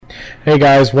Hey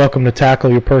guys, welcome to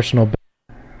Tackle Your Personal Best.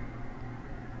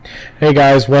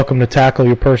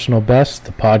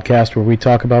 The podcast where we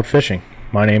talk about fishing.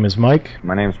 My name is Mike.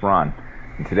 My name's Ron.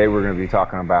 And today we're going to be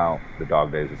talking about the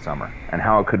dog days of summer and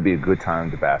how it could be a good time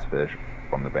to bass fish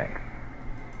from the bank.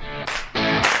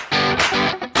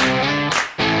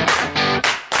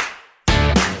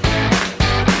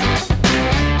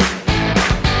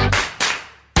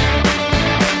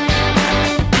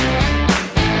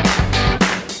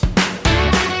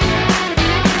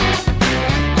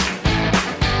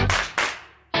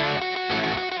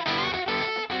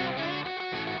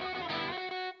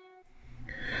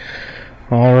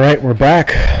 All right, we're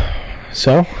back.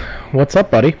 So, what's up,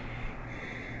 buddy?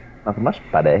 Nothing much,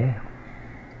 buddy.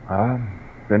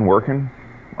 Been working,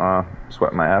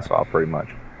 sweating my ass off pretty much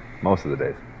most of the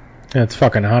days. Yeah, it's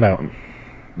fucking hot out.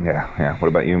 Yeah. What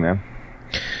about you, man?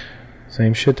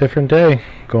 Same shit, different day.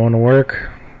 Going to work,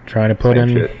 trying to put Same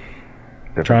in... shit.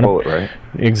 Different bullet, right?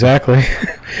 Exactly.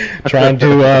 trying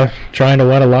to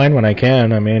wet a line when I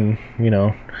can. I mean,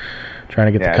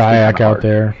 trying to get the kayak out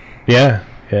there. Yeah.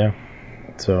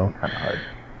 So kind of hard.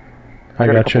 I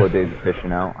got a couple of days of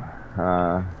fishing out.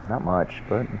 Not much,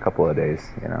 but a couple of days.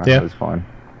 It was fun.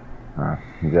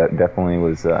 That definitely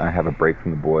was. I have a break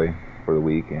from the boy for the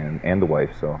week and the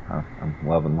wife, so I'm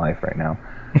loving life right now.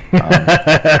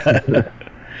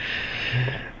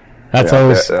 That's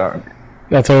always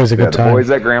a good time. The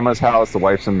boy's at grandma's house, the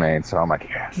wife's in Maine, so I'm like,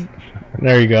 yes.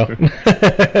 There you go.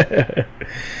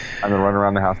 I'm gonna run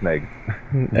around the house naked.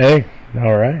 Hey,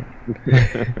 all right.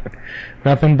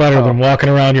 Nothing better than walking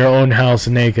around your own house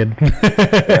naked.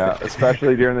 Yeah,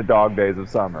 especially during the dog days of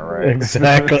summer, right?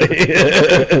 Exactly.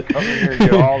 Come in here and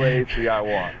get all the AC I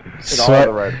want in all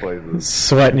the right places.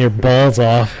 Sweating your balls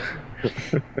off.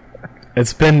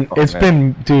 It's been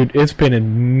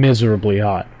miserably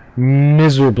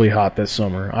hot this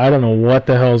summer. I don't know what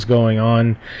the hell's going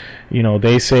on.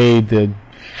 They say the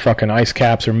fucking ice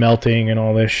caps are melting and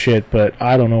all this shit, but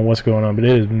I don't know what's going on, but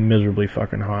it is miserably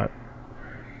fucking hot.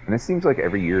 And it seems like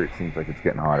every year it seems like it's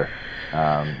getting hotter.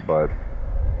 But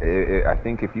I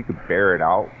think if you could bear it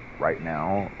out right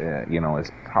now,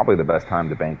 it's probably the best time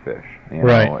to bank fish.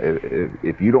 Right.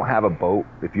 If you don't have a boat,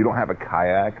 if you don't have a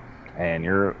kayak, and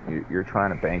you're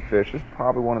trying to bank fish, it's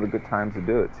probably one of the good times to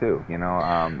do it too.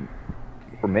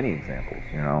 For many examples,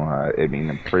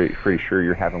 I'm pretty sure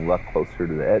you're having luck closer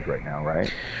to the edge right now,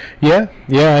 right? Yeah.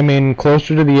 I mean,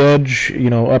 closer to the edge,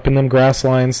 up in them grass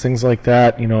lines, things like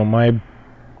that.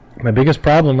 My biggest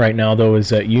problem right now, though, is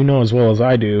that as well as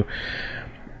I do,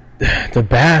 the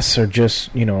bass are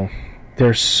just,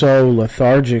 they're so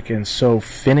lethargic and so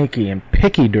finicky and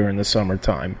picky during the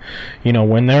summertime.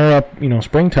 When they're up,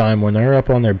 springtime, when they're up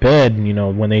on their bed,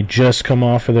 when they just come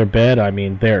off of their bed, I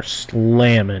mean, they're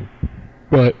slamming.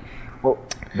 But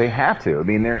they have to. I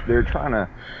mean, they're trying to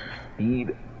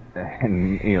feed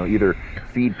and either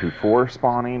feed before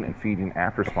spawning and feeding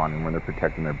after spawning when they're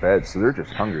protecting their beds. So they're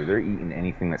just hungry. They're eating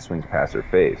anything that swings past their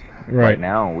face. Right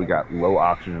now, we got low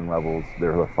oxygen levels.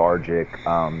 They're lethargic.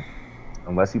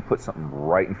 Unless you put something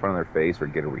right in front of their face or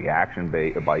get a reaction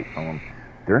bite from them,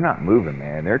 they're not moving,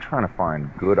 man. They're trying to find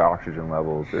good oxygen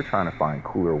levels. They're trying to find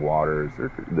cooler waters.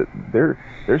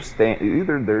 They're staying.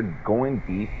 Either they're going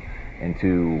deep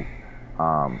into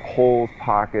holes,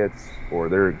 pockets, or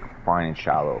they're finding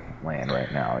shallow land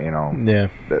right now. Yeah.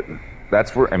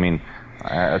 That's where. I mean,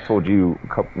 I told you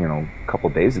a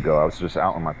couple days ago. I was just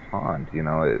out in my pond.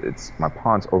 My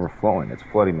pond's overflowing. It's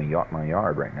flooding my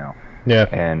yard right now. Yeah.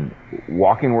 And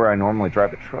walking where I normally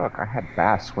drive the truck, I had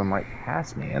bass swim right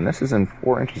past me, and this is in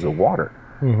 4 inches of water.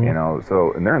 Mm-hmm.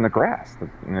 So and they're in the grass.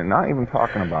 Not even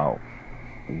talking about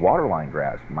waterline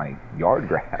grass, my yard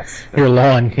grass. Your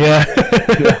lawn, yeah.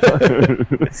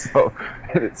 So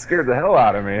it scared the hell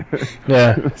out of me.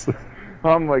 Yeah.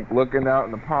 I'm like looking out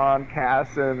in the pond,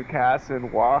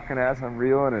 casting, walking as I'm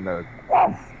reeling, and right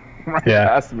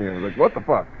past me. I was like, what the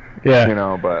fuck?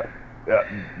 Yeah. But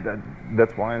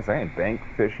that's why I'm saying bank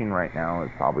fishing right now is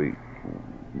probably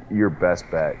your best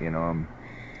bet.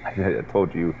 I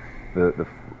told you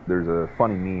there's a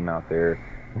funny meme out there.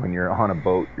 When you're on a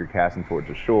boat, you're casting towards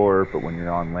the shore, but when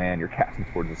you're on land, you're casting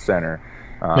towards the center.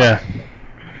 Yeah.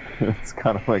 It's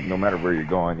kind of like no matter where you're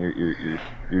going,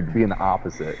 you're being the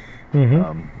opposite.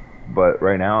 Mm-hmm. But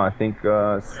right now, I think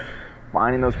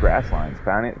finding those grass lines,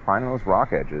 finding those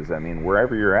rock edges. I mean,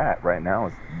 wherever you're at right now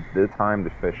is the time to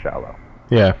fish shallow.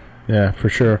 Yeah, for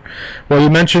sure. Well, you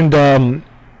mentioned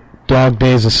dog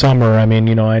days of summer. I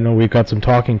mean, I know we've got some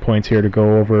talking points here to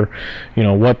go over.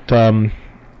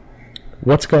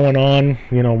 What's going on?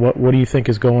 What do you think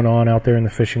is going on out there in the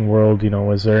fishing world?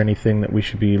 Is there anything that we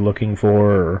should be looking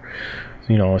for, or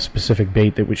a specific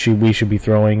bait that we should be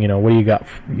throwing. What do you got,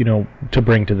 to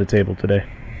bring to the table today?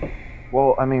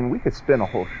 Well, I mean, we could spin a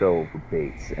whole show with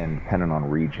baits, and depending on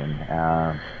region.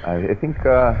 I think,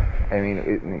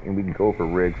 and we can go over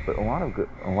rigs, but a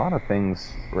lot of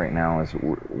things right now is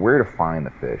where to find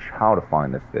the fish, how to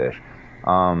find the fish,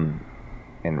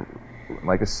 and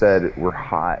like I said, we're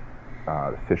hot.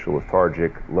 The fish are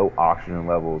lethargic, low oxygen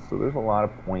levels, so there's a lot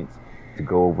of points to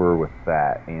go over with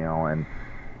that, and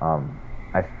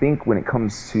I think when it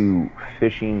comes to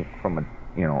fishing from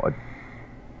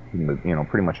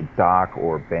pretty much a dock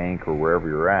or a bank or wherever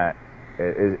you're at,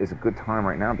 is a good time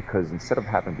right now, because instead of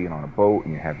having being on a boat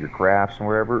and you have your graphs and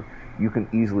wherever, you can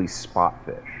easily spot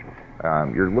fish.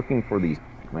 You're looking for these.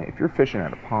 If you're fishing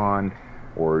at a pond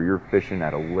or you're fishing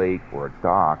at a lake or a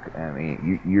dock, I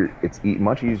mean, it's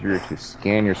much easier to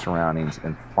scan your surroundings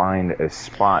and find a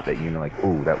spot that like,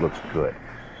 oh, that looks good.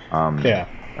 Yeah.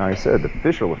 Like I said, the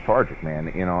fish are lethargic, man.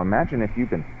 Imagine if you've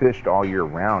been fished all year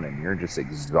round and you're just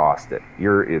exhausted.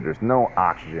 There's no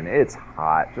oxygen. It's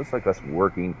hot, just like us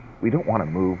working. We don't want to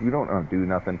move. We don't want to do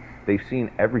nothing. They've seen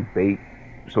every bait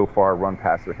so far run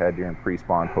past their head during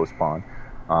pre-spawn, post-spawn.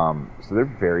 So they're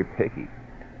very picky.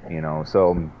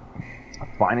 So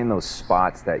finding those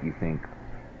spots that you think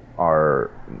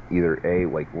are either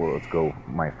let's go.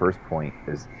 My first point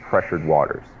is pressured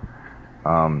waters.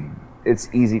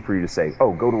 It's easy for you to say,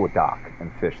 oh, go to a dock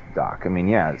and fish the dock. I mean,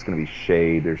 yeah, it's going to be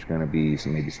shade. There's going to be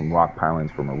maybe some rock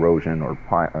pilings from erosion or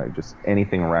just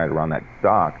anything right around that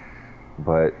dock.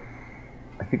 But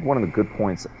I think one of the good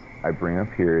points I bring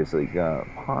up here is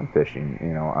pond fishing.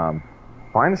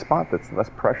 Find a spot that's less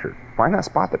pressured. Find that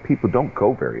spot that people don't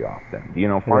go very often.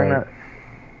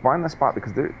 Find that spot,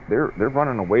 because they're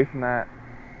running away from that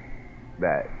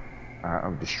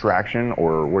distraction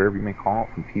or whatever you may call it,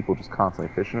 from people just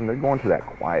constantly fishing them. They're going to that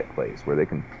quiet place where they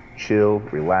can chill,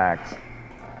 relax.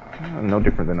 No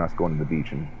different than us going to the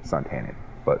beach and suntanning,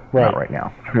 but not right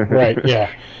now. Right,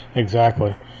 yeah,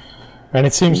 exactly. And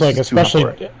it seems like,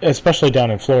 especially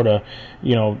down in Florida,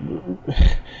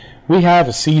 we have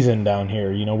a season down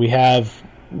here. We have,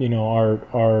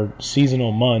 our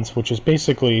seasonal months, which is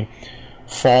basically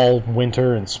fall,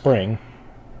 winter, and spring.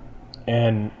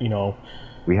 And,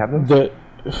 we have them?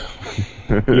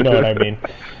 You know what I mean.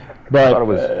 But I thought it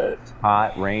was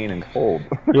hot, rain, and cold.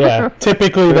 Yeah,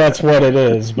 typically that's what it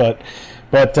is. But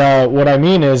what I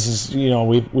mean is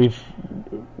we've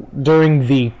during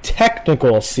the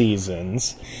technical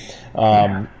seasons, we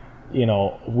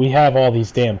have all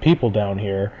these damn people down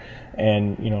here,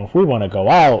 and if we want to go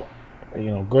out,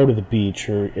 go to the beach,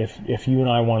 or if you and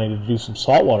I wanted to do some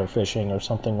saltwater fishing or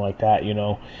something like that,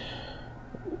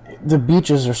 the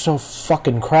beaches are so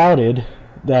fucking crowded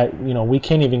that we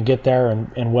can't even get there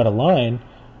and wet a line,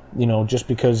 just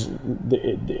because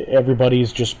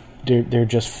everybody's just they're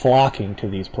just flocking to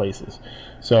these places.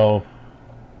 So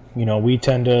we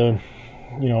tend to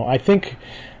I think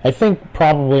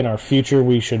probably in our future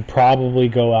we should probably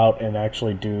go out and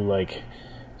actually do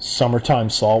summertime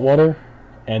saltwater,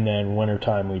 and then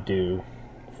wintertime we do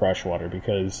freshwater,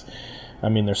 because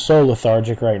they're so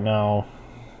lethargic right now.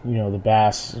 The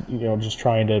bass, just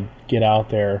trying to get out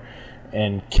there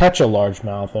and catch a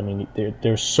largemouth.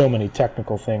 There's so many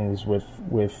technical things with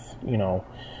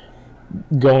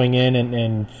going in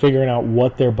and figuring out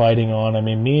what they're biting on.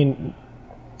 Me and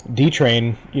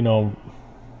D-Train,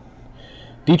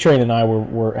 D-Train and I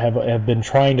have been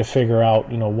trying to figure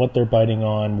out, what they're biting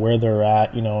on, where they're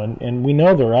at, and we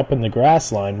know they're up in the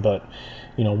grass line, but,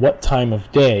 what time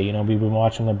of day, we've been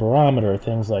watching the barometer,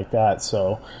 things like that.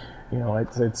 So,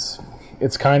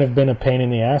 it's kind of been a pain in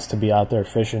the ass to be out there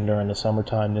fishing during the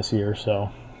summertime this year. So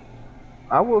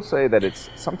I will say that it's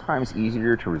sometimes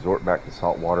easier to resort back to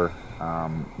saltwater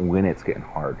when it's getting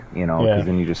hard, because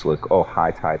then you just look,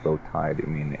 high tide, low tide.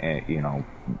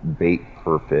 Bait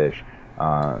per fish.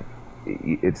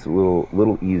 It's a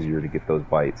little easier to get those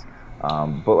bites.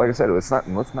 But like I said,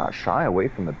 let's not shy away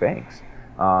from the banks.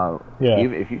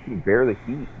 Even if you can bear the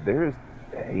heat, there's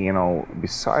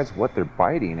besides what they're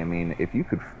biting, if you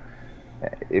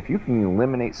can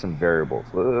eliminate some variables,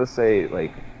 let's say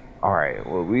all right,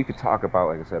 well, we could talk about,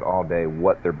 like I said, all day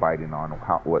what they're biting on,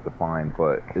 what to find,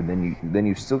 but then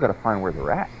you still got to find where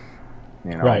they're at.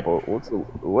 Right. But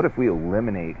what if we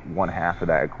eliminate one half of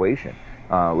that equation?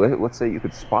 Let's say you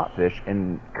could spot fish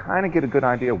and kind of get a good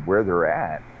idea of where they're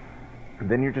at.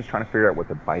 Then you're just trying to figure out what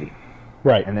they're biting.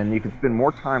 Right. And then you can spend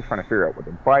more time trying to figure out what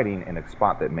they're biting in a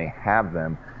spot that may have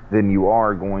them than you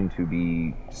are going to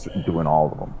be doing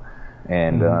all of them.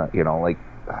 And,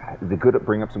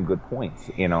 bring up some good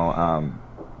points.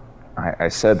 I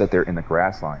said that they're in the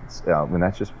grass lines, and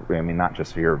that's just, I mean, not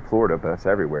just here in Florida, but that's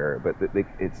everywhere. But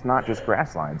it's not just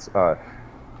grass lines.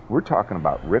 We're talking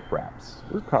about ripraps.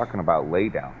 We're talking about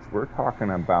laydowns. We're talking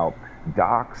about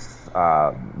docks,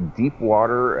 deep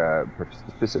water,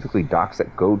 specifically docks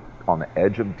that go on the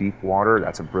edge of deep water.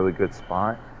 That's a really good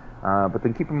spot. But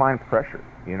then keep in mind pressure.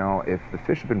 You know, if the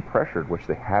fish have been pressured, which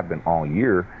they have been all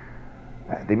year,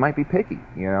 they might be picky.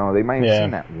 You know, they might have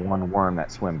seen that one worm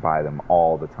that swim by them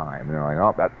all the time. And they're like,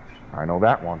 oh, I know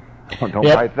that one. Don't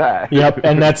bite that. Yep,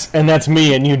 and that's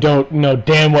me, and you don't know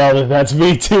damn well that that's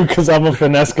me too, because I'm a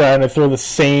finesse guy and I throw the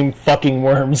same fucking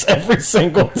worms every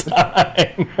single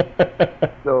time.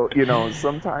 So, you know,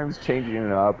 sometimes changing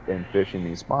it up and fishing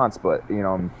these spots, but, you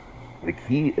know, the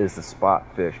key is to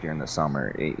spot fish during the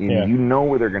summer. You know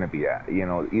where they're going to be at. You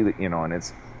know, either, you know,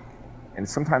 and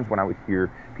sometimes when I would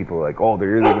hear people like, oh,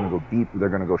 they're either going to go deep or they're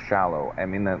going to go shallow. I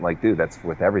mean, that, like, dude, that's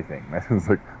with everything. It's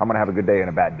like, I'm going to have a good day and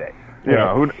a bad day. You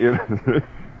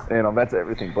know, that's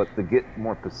everything. But to get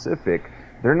more specific,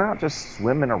 they're not just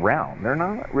swimming around. They're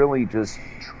not really just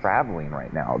traveling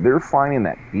right now. They're finding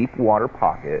that deep water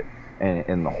pocket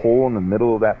and the hole in the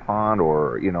middle of that pond,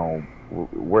 or, you know,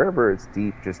 wherever it's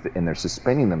deep, and they're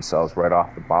suspending themselves right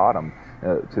off the bottom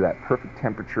to that perfect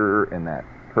temperature and that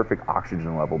perfect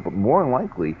oxygen level. But more than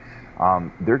likely,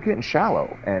 they're getting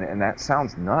shallow, and that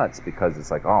sounds nuts because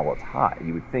it's like, oh, well, it's hot.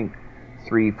 You would think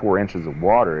 3-4 inches of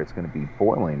water, it's going to be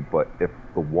boiling. But if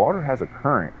the water has a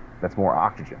current, that's more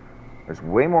oxygen. There's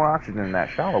way more oxygen in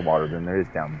that shallow water than there is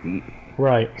down deep.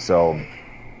 Right. So,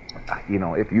 you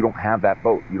know, if you don't have that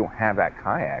boat, you don't have that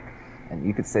kayak, and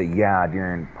you could say, yeah,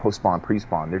 during post-spawn,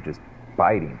 pre-spawn, they're just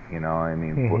biting. You know, I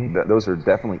mean, those are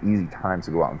definitely easy times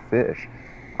to go out and fish.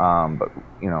 But,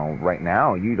 you know, right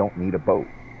now, you don't need a boat.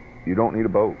 You don't need a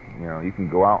boat. You know, you can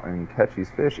go out and catch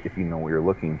these fish if you know what you're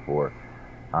looking for.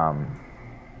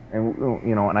 And,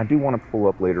 you know, and I do want to pull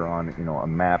up later on, you know, a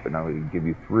map, and I'll give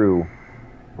you through.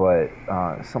 But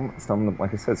some of the,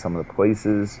 like I said, some of the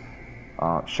places,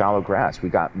 shallow grass. We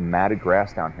got matted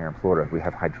grass down here in Florida. We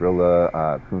have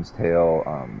hydrilla, coon's tail,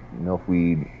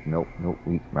 milkweed.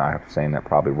 I'm saying that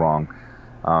probably wrong.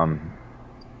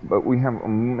 But we have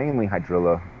mainly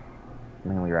hydrilla,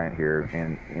 mainly right here.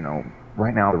 And, you know,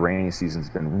 right now the rainy season's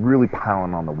been really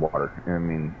piling on the water. I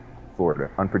mean,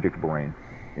 Florida, unpredictable rain.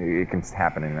 It can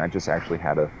happen, and I just actually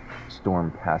had a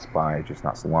storm pass by just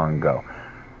not so long ago.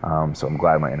 So I'm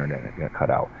glad my internet got cut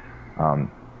out.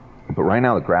 But right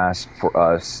now the grass for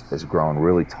us is growing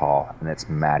really tall, and it's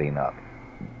matting up.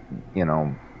 You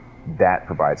know, that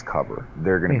provides cover.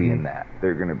 They're going to be in that.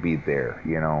 They're going to be there.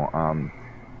 You know,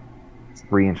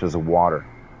 3 inches of water,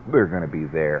 they're going to be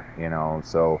there. You know,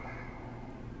 so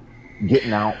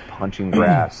getting out, punching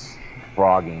grass,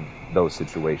 frogging, those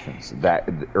situations. That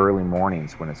early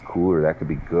mornings when it's cooler, that could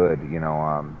be good. You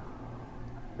know,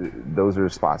 those are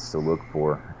spots to look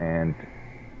for. And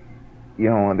you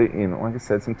know, like I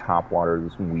said, some top water,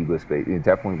 some weedless bait.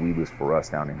 Definitely weedless for us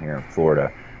down in here in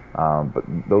Florida. But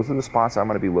those are the spots I'm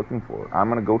going to be looking for. I'm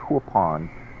going to go to a pond.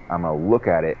 I'm going to look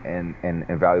at it and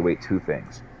evaluate two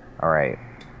things. All right,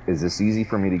 is this easy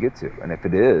for me to get to? And if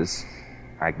it is,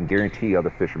 I can guarantee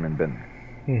other fishermen been there.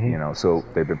 You know, so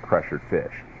they've been pressured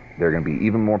fish. They're going to be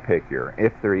even more pickier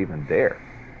if they're even there.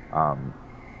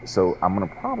 So I'm going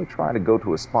to probably try to go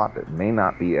to a spot that may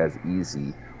not be as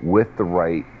easy with the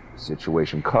right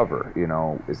situation cover. You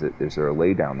know, is there a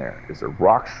lay down there? Is there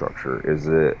rock structure? Is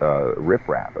it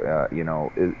riprap? You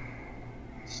know,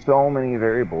 so many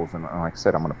variables. And like I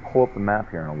said, I'm going to pull up the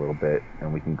map here in a little bit,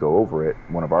 and we can go over it.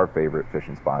 One of our favorite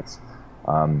fishing spots,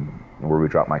 where we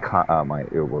drop my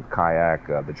kayak,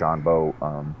 the John boat.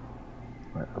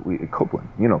 Copeland,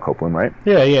 you know Copeland, right?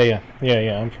 Yeah.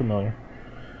 I'm familiar.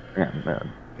 Yeah,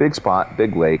 big spot,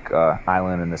 big lake,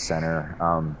 island in the center.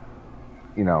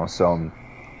 You know, so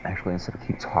actually, instead of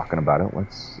keep talking about it,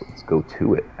 let's go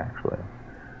to it. Actually,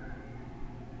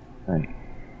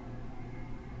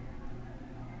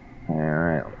 all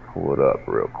right, let's pull it up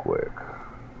real quick.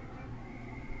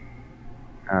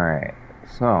 All right,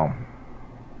 so.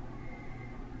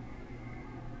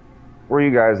 For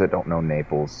you guys that don't know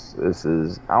Naples, this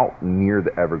is out near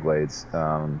the Everglades.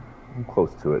 I'm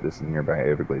close to it. This is nearby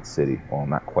Everglades City. Well,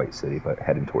 not quite city, but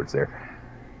heading towards there.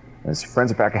 And it's Friends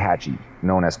of Fakahatchee,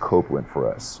 known as Copeland for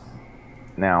us.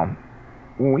 Now,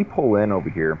 when we pull in over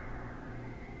here,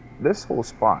 this whole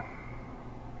spot,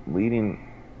 leading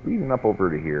up over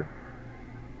to here,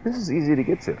 this is easy to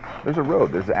get to. There's a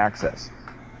road. There's access.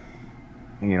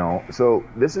 You know, so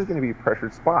this is going to be a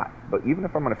pressured spot. But even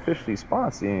if I'm going to fish these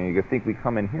spots, you know, you think we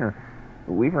come in here,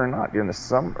 believe it or not, during the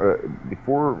summer,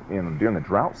 before, during the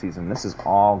drought season, this is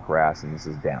all grass and this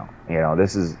is down.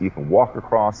 You can walk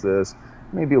across this,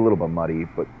 maybe a little bit muddy,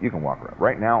 but you can walk around.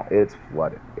 Right now, it's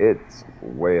flooded. It's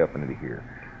way up into here.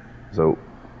 So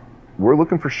we're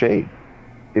looking for shade.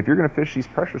 If you're going to fish these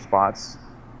pressure spots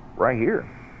right here,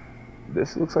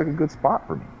 this looks like a good spot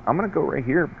for me. I'm going to go right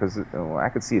here because I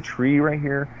could see a tree right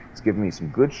here. It's giving me some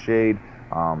good shade.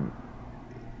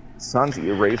 Sun's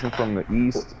raising from the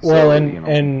east. Well,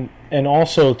 so, and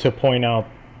also to point out,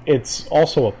 it's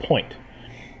also a point,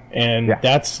 and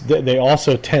they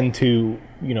also tend to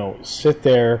sit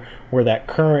there where that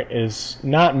current is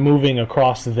not moving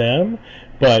across them,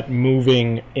 but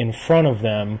moving in front of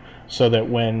them, so that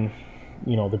when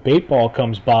the bait ball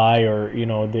comes by, or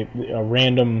a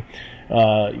random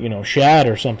shad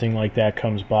or something like that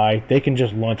comes by, they can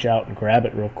just launch out and grab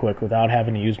it real quick without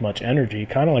having to use much energy,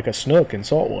 kind of like a snook in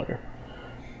saltwater.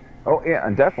 Oh yeah,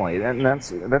 and definitely, and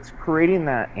that's creating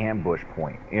that ambush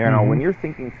point. When you're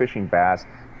thinking fishing bass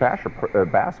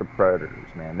are predators,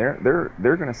 man.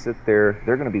 They're going to sit there.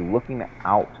 They're going to be looking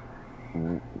out,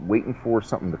 waiting for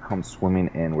something to come swimming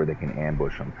in where they can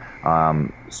ambush them.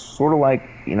 Sort of like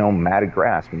matted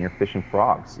grass when you're fishing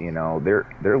frogs.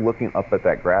 They're looking up at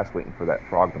that grass, waiting for that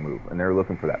frog to move, and they're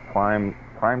looking for that prime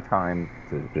time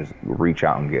to just reach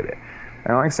out and get it.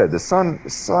 And like I said, the sun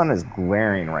is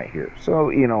glaring right here.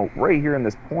 So right here in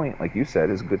this point, like you said,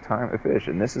 is a good time to fish,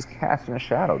 and this is casting a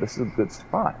shadow. This is a good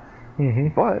spot,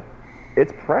 but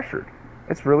it's pressured.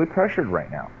 It's really pressured right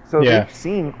now. So they've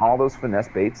seen all those finesse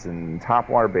baits and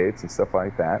topwater baits and stuff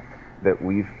like that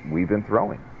we've been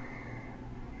throwing.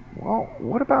 Well,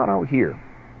 what about out here?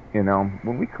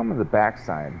 When we come to the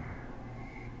backside,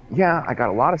 I got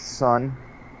a lot of sun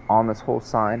on this whole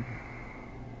side.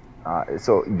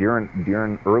 So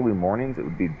during early mornings, it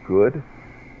would be good.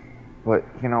 But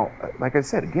like I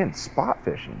said, again, spot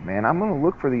fishing, man. I'm going to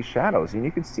look for these shadows, and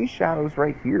you can see shadows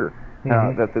right here.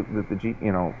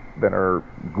 That our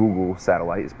Google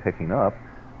satellite is picking up.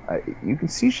 You can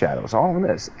see shadows all in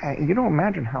this. You don't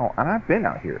imagine how, and I've been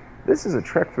out here. This is a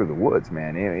trek through the woods,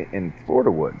 man. In Florida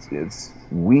woods, it's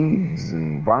weeds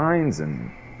and vines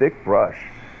and thick brush.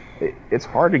 It's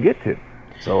hard to get to.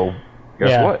 So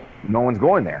guess what? No one's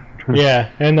going there.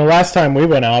 Yeah, and the last time we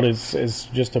went out is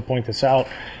just to point this out.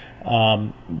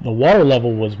 The water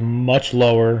level was much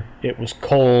lower. It was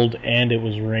cold and it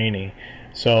was rainy.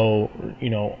 So,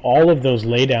 all of those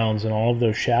laydowns and all of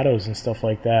those shadows and stuff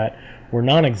like that were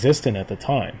non-existent at the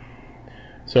time.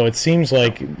 So it seems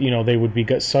like, they would be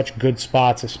such good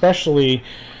spots, especially,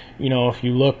 if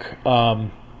you look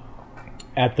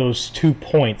at those 2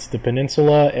 points, the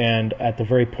peninsula and at the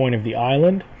very point of the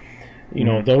island,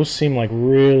 those seem like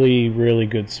really, really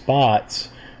good spots.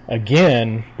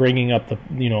 Again, bringing up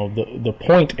the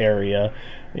point area,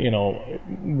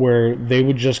 where they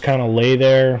would just kind of lay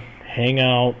there, hang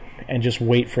out, and just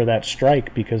wait for that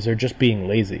strike because they're just being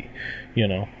lazy,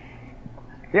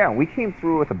 Yeah, we came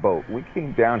through with a boat. We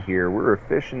came down here. We were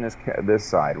fishing this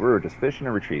side. We were just fishing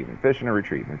and retrieving,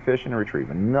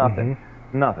 Nothing.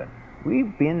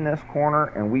 We've been this corner,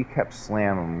 and we kept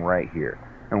slamming them right here.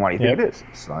 And why do you think it is?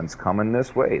 Sun's coming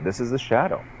this way. This is the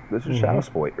shadow. This is shadow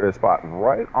spot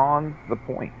right on the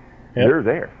point. Yep. They're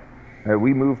there. And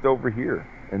we moved over here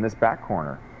in this back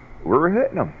corner. We were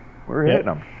hitting them.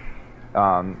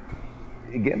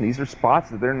 Again, these are spots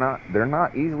that they're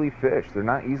not easily fished. They're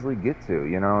not easily get to.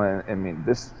 And I mean,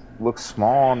 this looks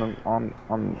small on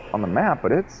the map,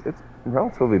 but it's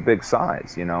relatively big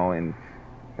size. And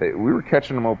we were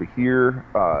catching them over here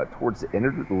towards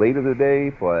the late of the day,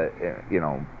 but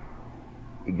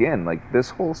again, like this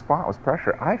whole spot was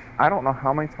pressure. I don't know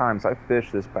how many times I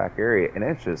fished this back area, and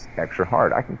it's just extra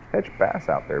hard. I can catch bass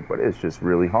out there, but it's just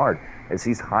really hard. It's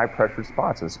these high pressure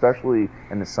spots, especially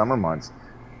in the summer months.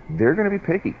 They're going to be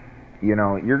picky.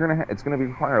 It's going to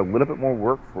require a little bit more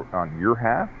work on your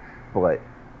half, but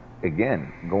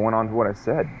again, going on to what I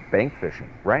said, bank fishing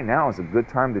right now is a good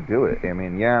time to do it. I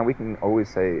mean, we can always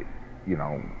say,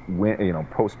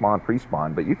 post spawn, pre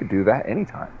spawn, but you could do that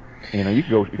anytime. You can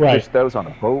go fish those on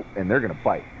a boat, and they're going to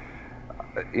bite.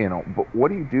 But what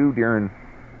do you do during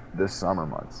the summer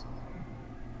months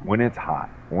when it's hot,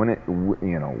 when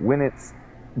it's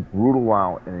brutal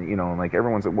out, and like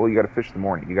everyone's like, well, you got to fish in the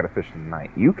morning, you got to fish in the night.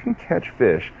 You can catch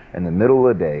fish in the middle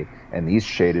of the day in these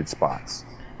shaded spots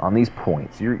on these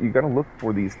points. You got to look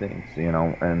for these things,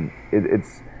 and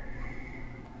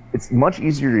it's much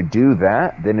easier to do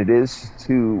that than it is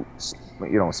to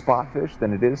spot fish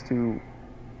than it is to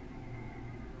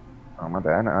Oh, my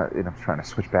bad. I'm trying to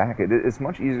switch back. It's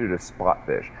much easier to spot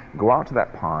fish. Go out to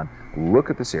that pond, look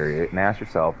at this area, and ask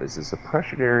yourself, is this a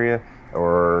pressured area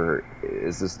or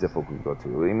is this difficult to go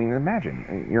to? I mean,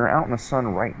 imagine, you're out in the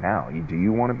sun right now. Do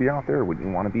you want to be out there? Would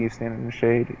you want to be standing in the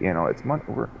shade? You know,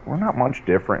 we're not much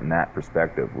different in that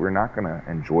perspective. We're not going to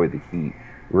enjoy the heat.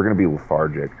 We're going to be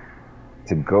lethargic.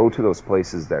 To go to those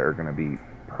places that are going to be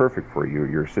perfect for you,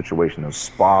 your situation, those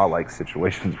spa-like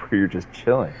situations where you're just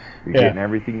chilling, you're getting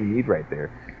everything you need right there.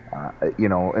 You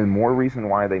know, and more reason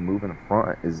why they move in the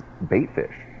front is bait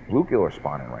fish. Bluegill are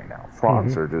spawning right now.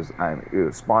 Frogs are just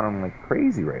spawning like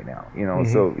crazy right now. You know,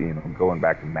 so you know, going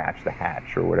back to match the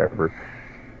hatch or whatever.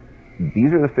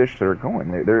 These are the fish that are going.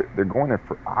 They're going there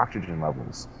for oxygen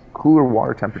levels, cooler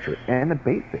water temperature, and the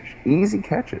bait fish. Easy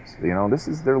catches. You know, this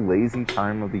is their lazy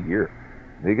time of the year.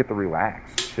 They get to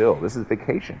relax, chill. This is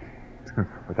vacation,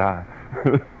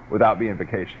 without being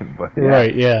vacation. But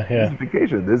right, yeah. This is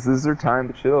vacation. This is their time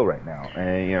to chill right now,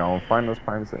 and you know, find those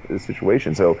prime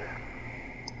situations. So,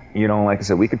 you know, like I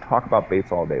said, we could talk about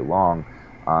baits all day long,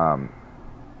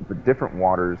 but different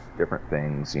waters, different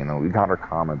things. You know, we got our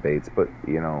common baits, but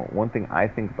you know, one thing I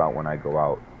think about when I go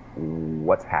out,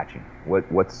 what's hatching,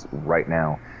 what's right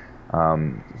now.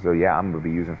 So yeah, I'm gonna be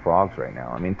using frogs right now.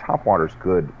 I mean, topwater's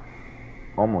good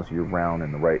almost year round in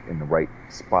the right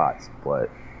spots, but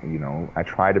you know, I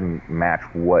try to match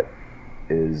what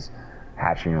is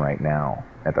hatching right now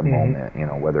at the moment, you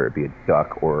know, whether it be a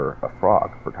duck or a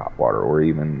frog for topwater, or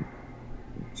even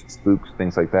spooks,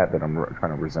 things like that I'm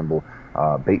trying to resemble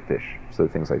bait fish, so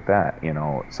things like that, you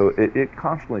know. So it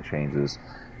constantly changes,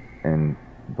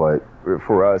 but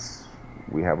for us,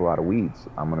 we have a lot of weeds.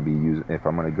 I'm going to be using, if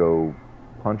I'm going to go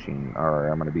punching, or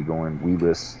I'm going to be going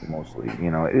weedless mostly, you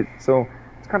know. So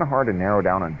it's kind of hard to narrow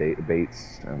down on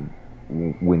baits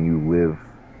when you live,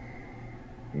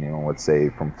 you know, let's say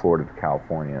from Florida to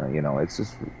California. You know, it's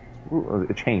just,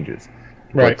 it changes.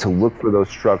 Right. But to look for those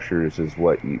structures is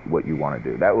what you want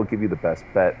to do. That will give you the best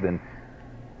bet. Then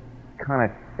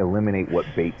kind of eliminate what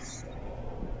baits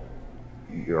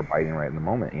you're biting right in the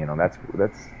moment. You know, that's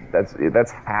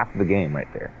half the game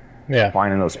right there. Yeah,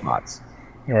 finding those spots.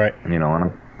 All right. You know, and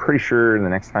I'm pretty sure the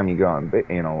next time you go on,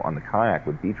 you know, on the kayak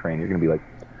with B-Train, you're gonna be like,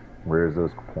 where's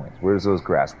those points? Where's those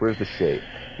grass? Where's the shade?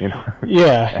 You know.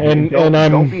 Yeah, and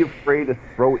don't be afraid to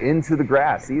throw into the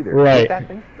grass either. Right. Let that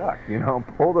thing stuck. You know,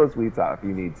 pull those weeds out if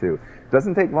you need to. It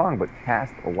doesn't take long, but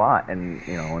cast a lot, and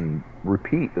you know, and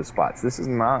repeat the spots. This is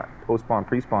not post-spawn,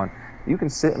 pre-spawn. You can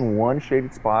sit in one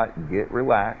shaded spot, get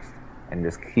relaxed, and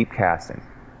just keep casting,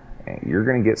 and you're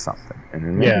gonna get something. And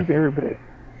then maybe very big.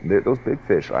 Those big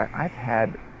fish. I've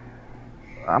had.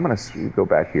 I'm gonna go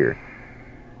back here.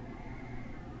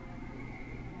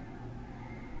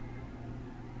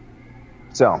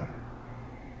 So,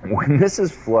 when this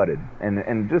is flooded,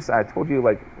 and just, I told you,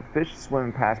 like, fish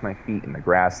swimming past my feet in the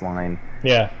grass line.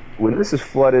 Yeah. When this is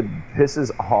flooded, this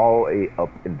is all up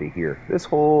into here. This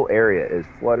whole area is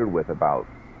flooded with about,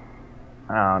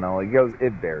 I don't know,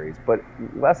 it varies, but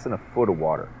less than a foot of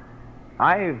water.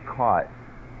 I have caught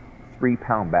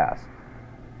 3-pound bass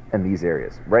in these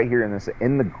areas, right here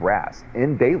in the grass,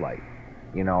 in daylight,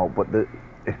 you know, but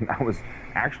I was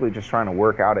actually just trying to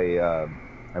work out a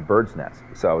bird's nest.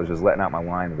 So I was just letting out my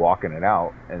line, walking it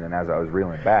out, and then as I was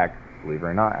reeling back, believe it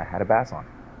or not, I had a bass on.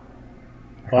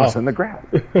 Wow. I was in the grass.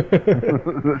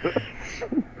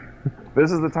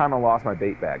 This is the time I lost my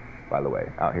bait bag, by the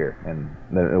way, out here. And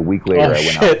then a week later, I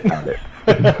went out and found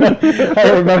it.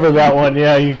 I remember that one.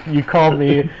 Yeah, you called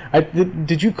me.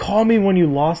 Did you call me when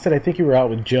you lost it? I think you were out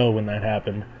with Joe when that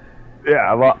happened.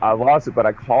 Yeah, I lost it, but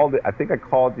I called it. I think I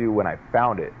called you when I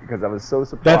found it because I was so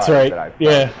surprised. That's right. That I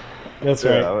found it. That's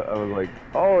right. I was like,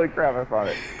 holy crap, I found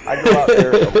it. I go out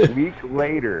there a week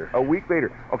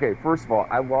later. Okay, first of all,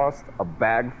 I lost a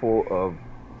bag full of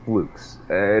flukes.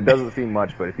 It doesn't seem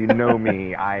much, but if you know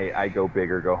me, I go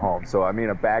big or go home. So, I mean,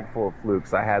 a bag full of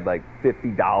flukes. I had like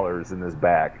 $50 in this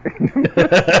bag.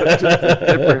 Just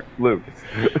different flukes.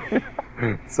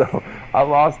 So, I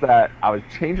lost that. I was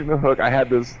changing the hook. I had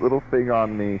this little thing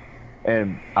on me,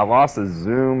 and I lost a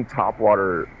Zoom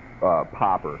topwater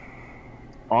popper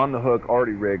on the hook,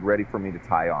 already rigged, ready for me to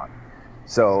tie on.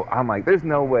 So I'm like, there's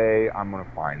no way I'm going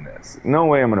to find this. No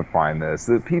way I'm going to find this.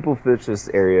 The people fish this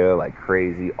area like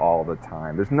crazy all the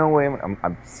time. There's no way I'm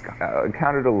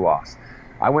counted a loss.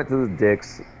 I went to the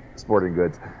Dick's Sporting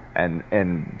Goods and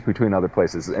between other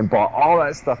places and bought all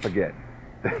that stuff again.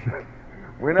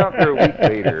 Went out there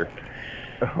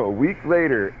a week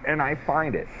later, and I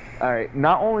find it. All right,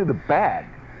 not only the bag,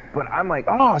 but I'm like,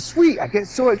 oh, sweet. I get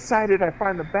so excited I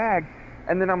find the bag.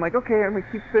 And then I'm like, okay, I'm going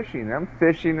to keep fishing. I'm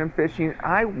fishing and fishing.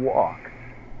 I walk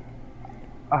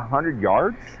 100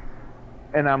 yards,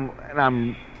 and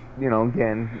I'm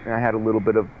again, I had a little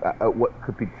bit of what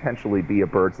could potentially be a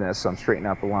bird's nest, so I'm straightening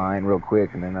out the line real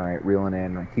quick, and then I reel it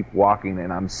in, and I keep walking,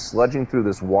 and I'm sludging through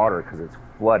this water because it's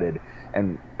flooded,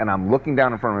 and I'm looking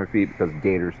down in front of my feet because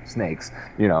gators, snakes,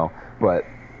 but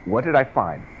what did I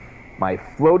find? My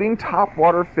floating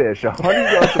topwater fish,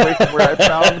 100 yards away from where I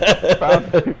found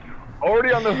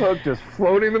already on the hook, just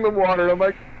floating in the water. I'm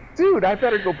like, dude, I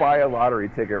better go buy a lottery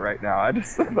ticket right now.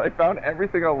 I found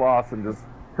everything I lost and just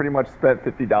pretty much spent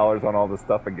 $50 on all this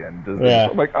stuff again.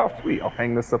 I'm like, oh, sweet, I'll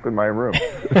hang this up in my room.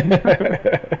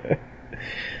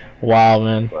 Wow,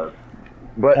 man.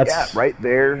 But yeah, right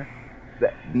there,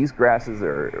 these grasses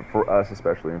are, for us,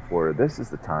 especially in Florida, this is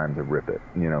the time to rip it.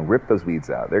 Rip those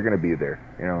weeds out. They're going to be there.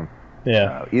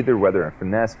 Yeah. Either whether in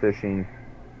finesse fishing,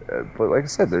 but like I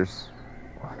said,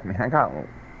 I got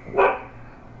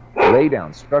lay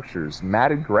down structures,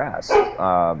 matted grass,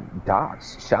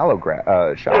 docks, shallow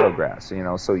grass.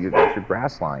 So you got your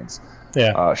grass lines,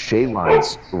 shade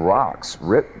lines, rocks.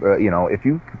 If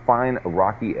you find a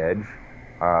rocky edge,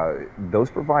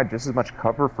 those provide just as much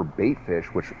cover for bait fish,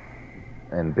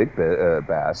 and big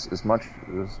bass as much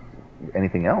as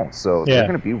anything else. So they're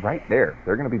going to be right there.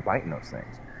 They're going to be biting those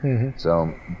things. Mm-hmm.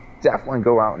 So definitely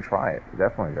go out and try it.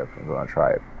 Definitely go out and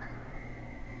try it.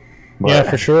 But yeah,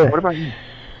 for sure. What about you?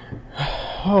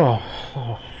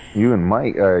 You and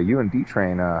Mike, you and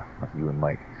D-Train, you and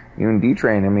Mike, you and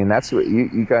D-Train, I mean, that's what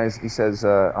you guys, he says,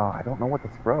 I don't know what to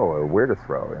throw or where to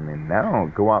throw. I mean, now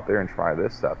go out there and try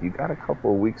this stuff. You got a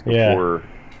couple of weeks before,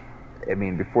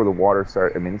 before the water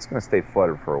starts. I mean, it's going to stay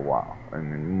flooded for a while, a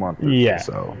month or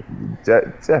so.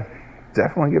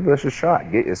 Definitely give this a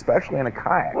shot, especially in a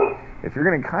kayak. If you're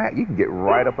going to kayak, you can get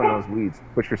right up in those weeds,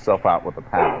 push yourself out with a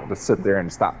paddle, just sit there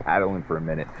and stop paddling for a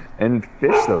minute and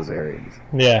fish those areas.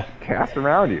 Yeah. Cast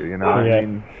around you, I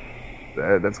mean,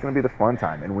 that's going to be the fun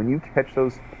time. And when you catch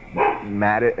those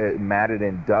matted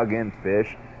and dug in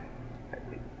fish,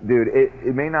 dude,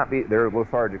 it may not be, they're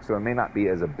lethargic, so it may not be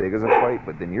as big as a fight,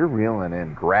 but then you're reeling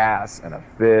in grass and a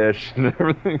fish and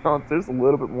everything else. There's a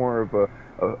little bit more of a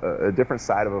different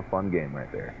side of a fun game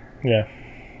right there. Yeah.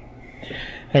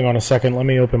 Hang on a second. Let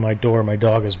me open my door. My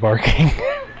dog is barking.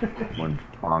 One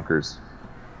bonkers.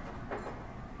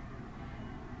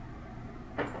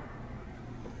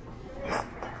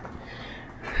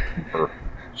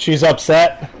 She's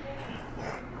upset.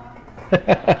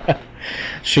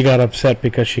 She got upset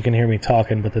because she can hear me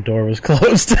talking, but the door was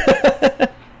closed.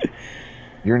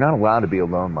 You're not allowed to be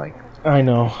alone, Mike. I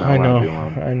know.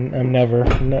 I'm never.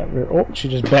 Oh, she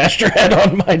just bashed her head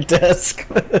on my desk.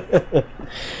 But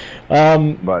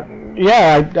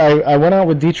yeah, I went out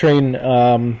with D-Train.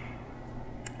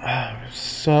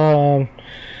 So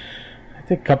I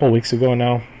think a couple weeks ago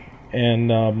now,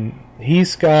 and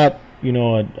he's got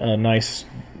a nice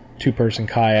 2-person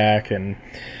kayak, and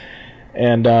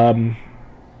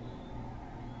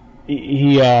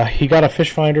he got a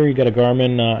fish finder. He got a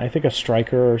Garmin, I think a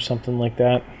Striker or something like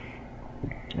that,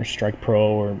 or Strike Pro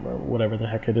or whatever the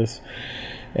heck it is,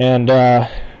 and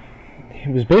he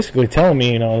was basically telling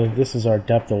me, this is our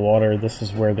depth of water, this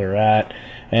is where they're at,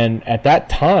 and at that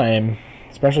time,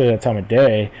 especially at that time of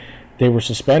day, they were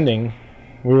suspending.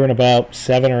 We were in about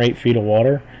 7 or 8 feet of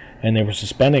water, and they were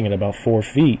suspending at about 4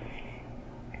 feet.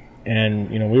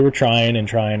 And we were trying, and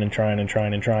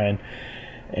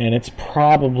it's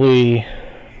probably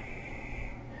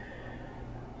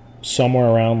somewhere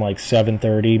around like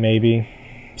 7:30, maybe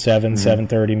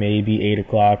 7:30, maybe 8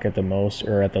 o'clock at the most,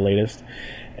 or at the latest.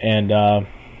 And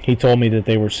he told me that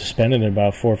they were suspended at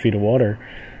about 4 feet of water.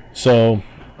 So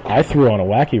I threw on a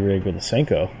wacky rig with a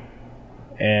Senko,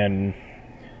 and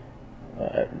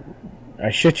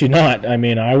I shit you not, I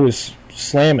mean, I was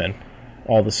slamming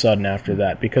all of a sudden after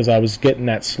that, because I was getting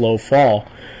that slow fall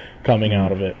coming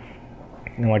out of it.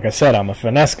 And like I said, I'm a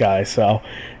finesse guy, so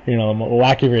a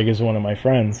wacky rig is one of my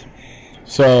friends.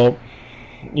 So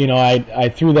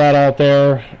I threw that out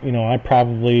there. I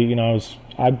probably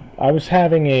I was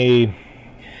having a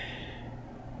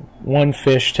 1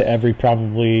 fish to every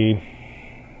probably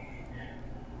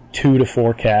 2 to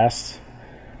 4 casts.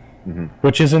 Mm-hmm.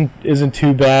 Which isn't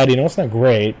too bad, it's not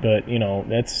great, but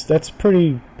that's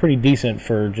pretty decent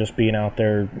for just being out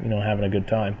there, having a good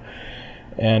time.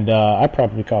 And I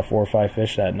probably caught 4 or 5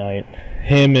 fish that night.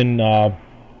 Him and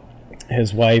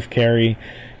his wife Carrie,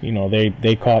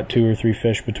 they caught 2 or 3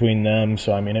 fish between them.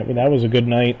 So I mean, that was a good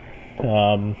night.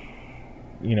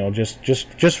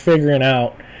 Just figuring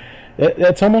out.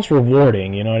 It's almost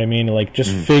rewarding, you know what I mean? Like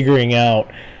just figuring out.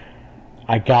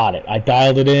 I got it. I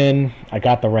dialed it in. I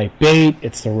got the right bait.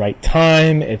 It's the right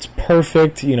time. It's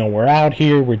perfect. We're out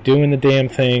here. We're doing the damn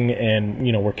thing, and,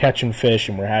 we're catching fish,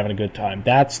 and we're having a good time.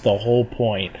 That's the whole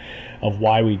point of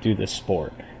why we do this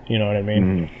sport. You know what I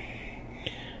mean?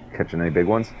 Mm-hmm. Catching any big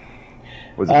ones?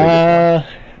 What's the biggest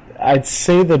one? I'd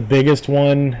say the biggest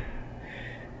one,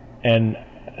 and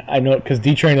I know because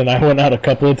D-Train and I went out a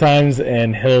couple of times,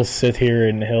 and he'll sit here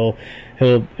and he'll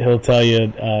tell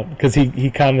you, because he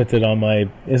commented on my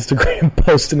Instagram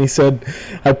post, and he said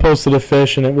I posted a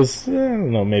fish and it was, I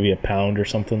don't know, maybe a pound or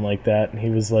something like that, and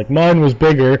he was like, mine was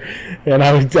bigger, and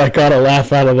I got a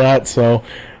laugh out of that. So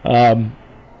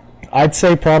I'd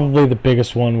say probably the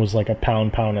biggest one was like a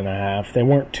pound and a half. They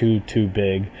weren't too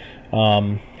big.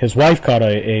 His wife caught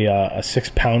a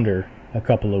 6-pounder a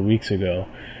couple of weeks ago,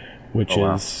 which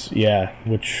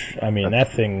which, I mean,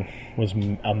 that thing was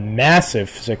a massive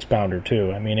 6-pounder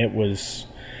too. I mean, it was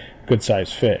good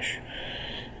sized fish.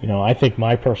 I think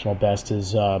my personal best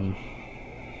is, I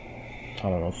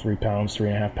don't know, 3 pounds,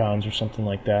 3.5 pounds or something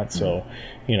like that. So,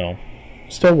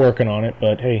 still working on it,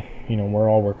 but hey, we're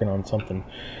all working on something.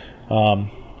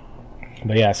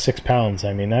 But yeah, 6 pounds.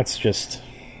 I mean, that's a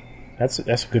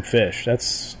good fish.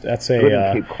 That's a good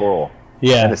in Cape Coral.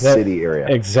 Yeah, in the city area.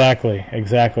 Exactly.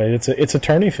 It's a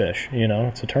tourney fish.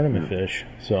 It's a tournament fish.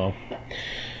 So,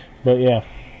 but yeah,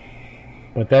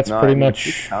 that's pretty much.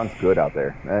 6 pounds good out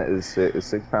there. That is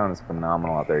 6 pounds is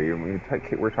phenomenal out there.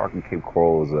 We're talking Cape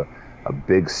Coral is a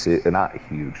big city, not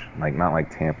huge, not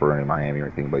like Tampa or Miami or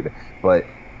anything like that, but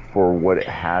for what it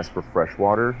has for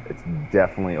freshwater, it's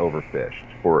definitely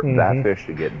overfished. For that fish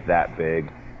to get that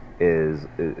big,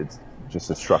 it's just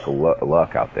a stroke of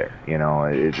luck out there.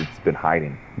 It's been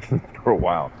hiding for a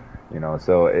while.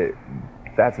 So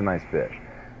that's a nice fish.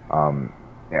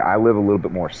 I live a little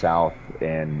bit more south,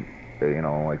 and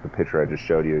like the picture I just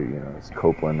showed you, it's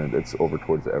Copeland, and it's over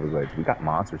towards the Everglades. We got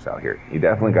monsters out here. You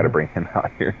definitely got to bring him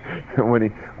out here.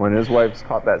 when his wife's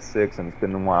caught that 6, and it's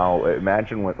been a while.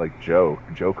 Imagine what Joe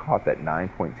caught that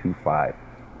 9.25.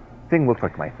 Thing looked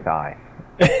like my thigh.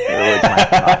 It looked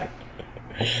like my thigh.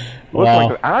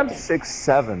 Wow. I'm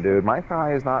 6'7", dude. My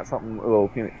thigh is not something little.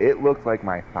 It looked like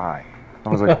my thigh. I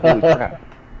was like, holy crap.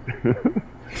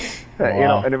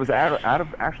 Wow. And it was out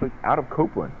of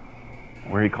Copeland,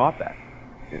 where he caught that.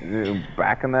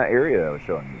 Back in that area I was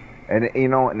showing you. And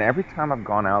and every time I've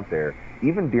gone out there,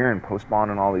 even during post spawn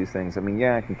and all these things, I mean,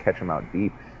 yeah, I can catch them out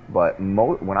deep, but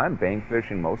when I'm bank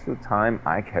fishing, most of the time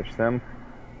I catch them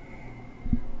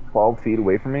 12 feet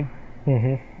away from me.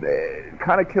 Mm-hmm. It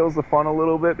kind of kills the fun a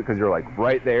little bit because you're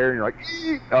right there, and you're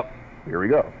here we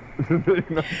go.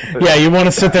 Yeah, you want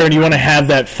to sit there and you want to have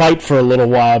that fight for a little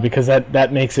while because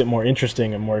that makes it more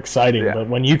interesting and more exciting. Yeah. But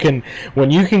when you can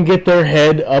get their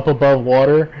head up above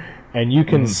water and you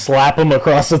can slap them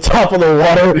across the top of the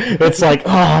water, it's like,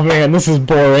 oh man, this is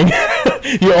boring.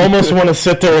 You almost want to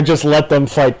sit there and just let them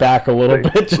fight back a little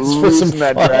bit, just for some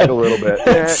fun. Drag a little bit.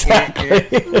 Exactly.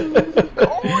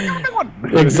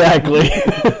 Exactly.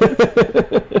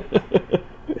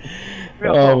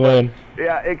 Oh man.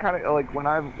 Yeah, it kind of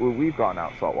when we've gone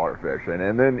out saltwater fishing,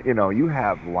 and then you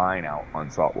have line out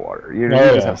on saltwater. You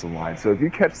just have some line. So if you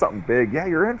catch something big,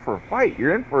 you're in for a fight.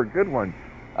 You're in for a good one.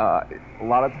 A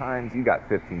lot of times you got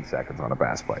 15 seconds on a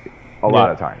bass fight. A lot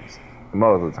of times,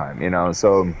 most of the time,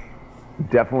 So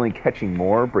definitely catching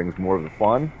more brings more of the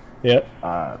fun. Yep.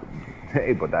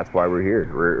 Hey, but that's why we're here.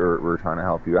 We're trying to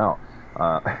help you out.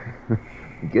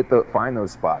 Find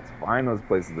those spots, find those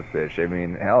places to fish. I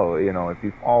mean, hell, if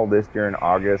you follow this during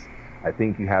August, I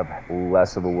think you have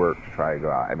less of a work to try to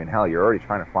go out. I mean, hell, you're already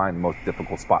trying to find the most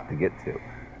difficult spot to get to.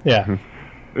 Yeah.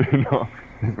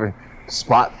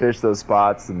 Spot fish those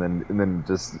spots, and then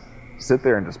just sit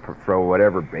there and just throw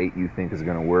whatever bait you think is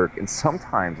going to work. And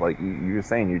sometimes, like you were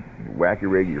saying, you whack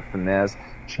your rig, your finesse,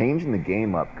 changing the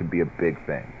game up could be a big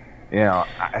thing.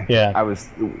 I was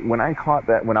when I caught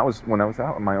that when I was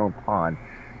out in my own pond,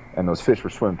 and those fish were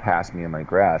swimming past me in my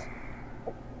grass.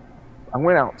 I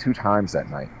went out 2 times that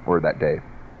night or that day.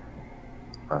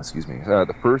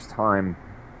 The first time,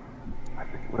 I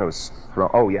think what I was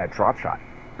throwing. Oh yeah, drop shot.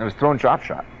 I was throwing drop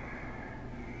shot.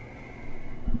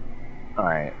 All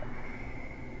right.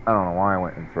 I don't know why I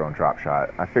went and throwing drop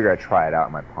shot. I figured I'd try it out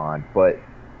in my pond, but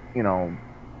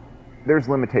there's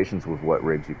limitations with what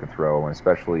rigs you can throw, and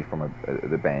especially from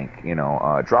the bank.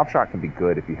 Drop shot can be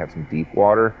good if you have some deep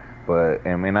water, but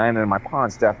my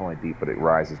pond's definitely deep, but it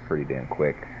rises pretty damn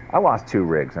quick. I lost 2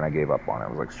 rigs and I gave up on it. I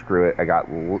was like, screw it. I got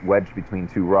wedged between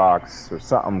 2 rocks, or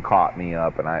something caught me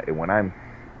up, and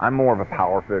I'm more of a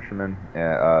power fisherman,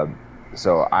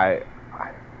 so I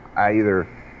either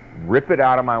rip it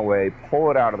out of my way,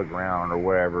 pull it out of the ground or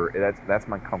wherever. That's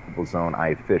my comfortable zone.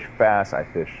 I fish fast.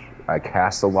 I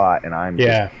cast a lot, and I'm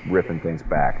just ripping things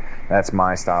back. That's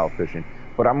my style of fishing.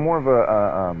 But I'm more of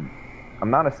I'm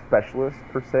not a specialist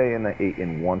per se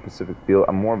in one specific field.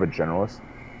 I'm more of a generalist.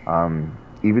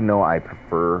 Even though I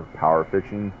prefer power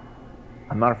fishing,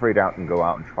 I'm not afraid to go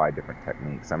out and try different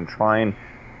techniques. I'm trying,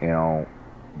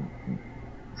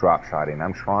 drop shotting.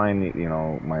 I'm trying,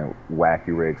 my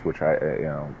wacky rigs, which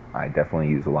I definitely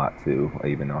use a lot too.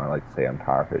 Even though I like to say I'm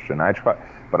power fishing, I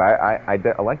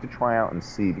like to try out and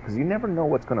see, because you never know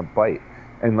what's going to bite.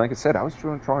 And like I said, I was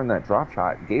trying that drop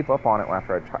shot, gave up on it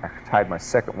after I tied my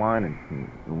second line and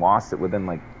lost it within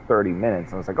like 30 minutes.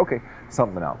 And I was like, okay,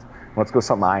 something else. Let's go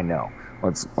something I know.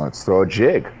 Let's throw a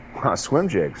jig, a swim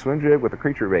jig with a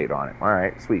creature bait on it. All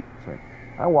right, sweet.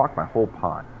 I walked my whole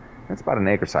pond. It's about an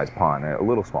acre-sized pond, a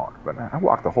little smaller, but I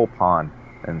walked the whole pond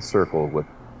in circle with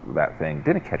that thing.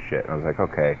 Didn't catch shit. And I was like,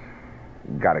 okay,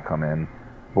 got to come in.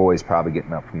 Boys probably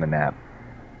getting up from the nap.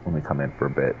 Let me come in for a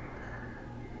bit.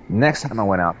 Next time I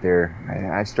went out there,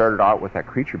 I started out with that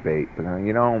creature bait, but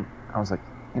then, I was like,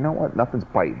 you know what? Nothing's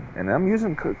biting, and I'm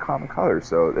using common colors,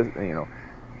 so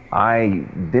I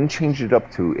then changed it up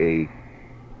to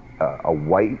a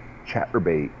white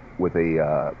chatterbait with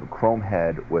a chrome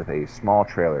head with a small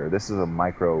trailer. This is a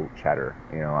micro chatter.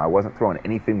 I wasn't throwing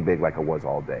anything big like I was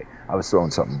all day. I was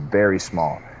throwing something very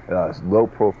small, low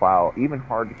profile, even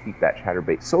hard to keep that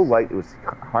chatterbait. So light, it was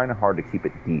kind of hard to keep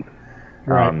it deep.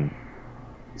 Right.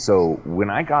 So when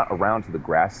I got around to the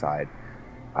grass side,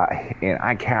 and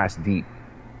I cast deep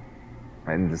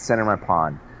in the center of my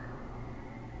pond,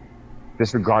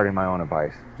 disregarding my own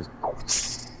advice, just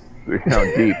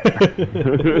deep.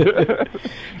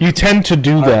 You tend to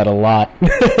do that a lot.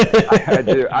 I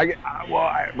do.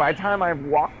 By the time I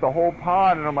walked the whole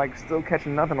pond and I'm like still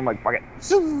catching nothing, I'm like, fuck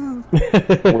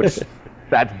it. Which,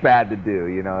 that's bad to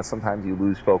do. Sometimes you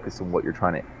lose focus on what you're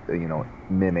trying to,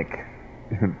 mimic.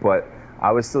 But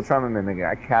I was still trying to mimic it.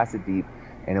 I cast it deep,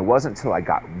 and it wasn't until I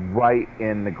got right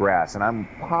in the grass, and I'm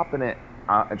popping it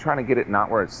and trying to get it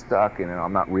not where it's stuck, and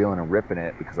I'm not reeling and ripping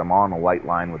it because I'm on a light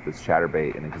line with this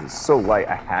chatterbait, and because it's so light,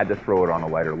 I had to throw it on a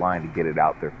lighter line to get it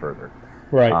out there further.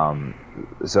 Right.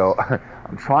 So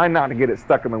I'm trying not to get it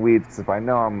stuck in the weeds, because if I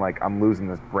know I'm losing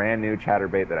this brand new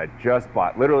chatterbait that I just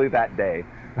bought literally that day,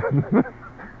 I'm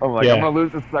like, I'm gonna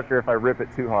lose this sucker if I rip it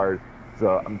too hard.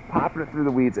 So I'm popping it through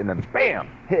the weeds, and then bam,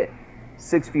 hit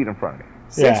 6 feet in front of me.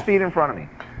 6 feet in front of me.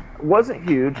 It wasn't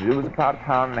huge. It was about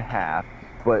 1.5 pounds,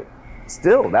 but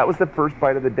still, that was the first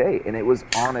bite of the day, and it was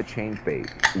on a change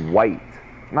bait, white.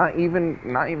 Not even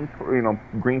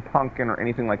green pumpkin or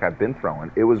anything like I've been throwing.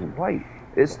 It was white.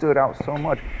 It stood out so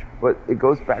much. But it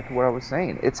goes back to what I was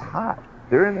saying. It's hot.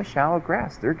 They're in the shallow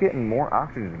grass. They're getting more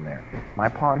oxygen there. My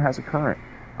pond has a current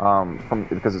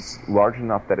because it's large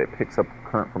enough that it picks up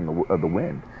current from the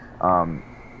wind.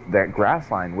 That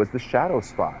grass line was the shadow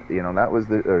spot. That was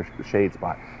the shade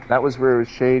spot. That was where it was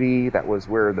shady. That was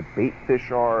where the bait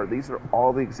fish are. These are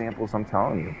all the examples I'm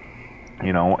telling you.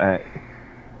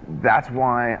 That's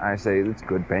why I say it's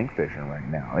good bank fishing right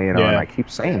now. And I keep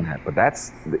saying that, but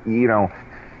that's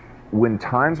when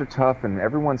times are tough and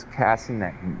everyone's casting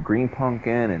that green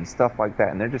pumpkin and stuff like that,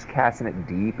 and they're just casting it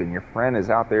deep, and your friend is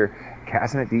out there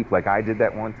casting it deep like I did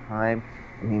that one time.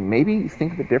 I mean, maybe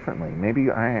think of it differently. Maybe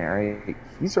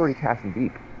he's already casting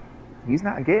deep. He's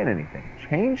not getting anything.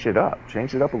 Change it up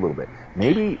a little bit.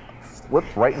 Maybe flip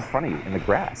right in front of you in the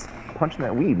grass, punching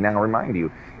that weed. Now, remind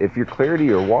you, if your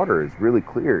clarity or water is really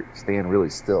clear, stand really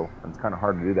still. It's kind of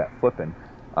hard to do that flipping,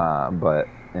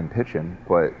 and pitching,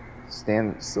 but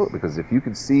stand still, because if you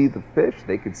can see the fish,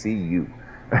 they can see you.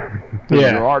 You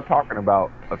are talking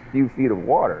about a few feet of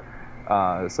water.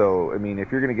 So, I mean,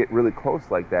 if you're going to get really close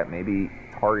like that, maybe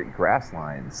target grass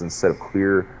lines instead of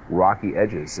clear rocky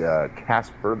edges.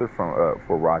 Cast further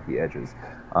for rocky edges.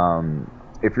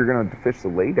 If you're going to fish the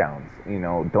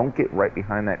laydowns, don't get right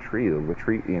behind that tree. The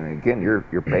tree, again,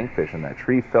 you're bank fishing. That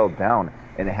tree fell down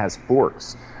and it has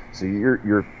forks. So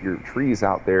your tree's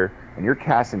out there and you're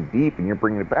casting deep and you're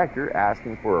bringing it back. You're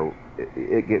asking for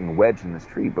it getting wedged in this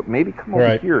tree. But maybe come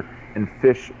over here and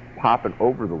fish popping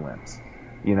over the limbs.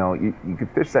 You could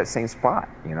fish that same spot,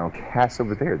 cast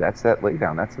over there. That's that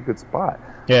laydown. That's a good spot.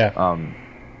 Yeah.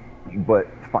 But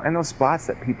find those spots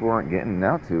that people aren't getting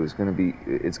out to it's going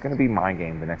to be my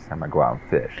game the next time I go out and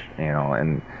fish,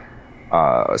 and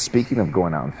speaking of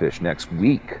going out and fish, next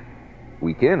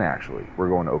weekend actually, we're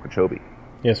going to Okeechobee.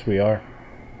 Yes, we are.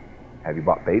 Have you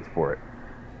bought baits for it?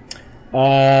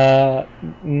 Not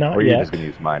Or you're yet. just going to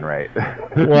use mine, right?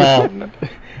 Well,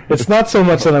 it's not so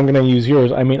much that I'm going to use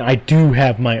yours. I mean, I do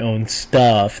have my own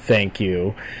stuff. Thank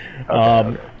you.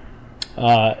 Okay.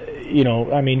 You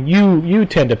know, I mean, you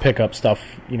tend to pick up stuff,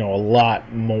 you know, a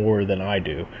lot more than I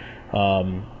do.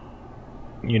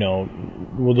 You know,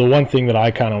 well, the one thing that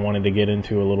I kind of wanted to get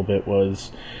into a little bit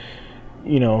was,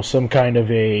 you know, some kind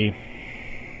of a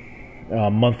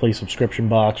monthly subscription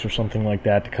box or something like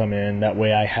that to come in. That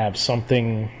way I have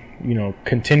something, you know,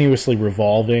 continuously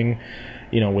revolving,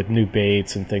 you know, with new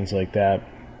baits and things like that.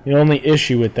 The only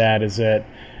issue with that is that,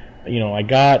 you know, I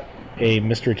got a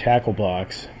mystery tackle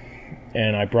box,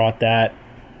 and I brought that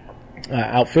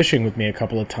out fishing with me a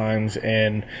couple of times,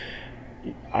 and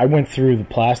I went through the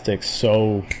plastics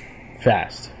so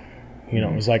fast. You know,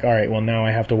 it was like, all right, well, now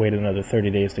I have to wait another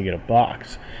 30 days to get a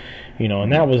box. You know,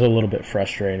 and that was a little bit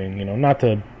frustrating, you know, not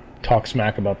to talk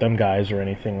smack about them guys or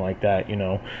anything like that, you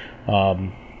know.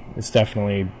 It's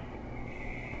definitely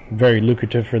very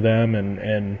lucrative for them,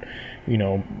 and, you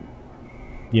know,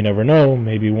 you never know,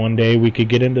 maybe one day we could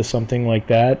get into something like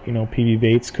that. You know, PB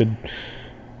Baits could,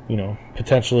 you know,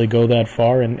 potentially go that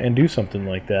far and do something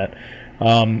like that.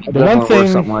 The one thing,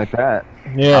 something like that.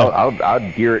 Yeah,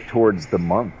 I'll gear it towards the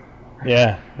month.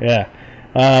 Yeah.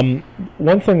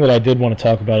 One thing that I did want to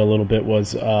talk about a little bit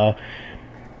was the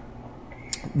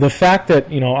fact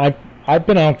that, you know, I've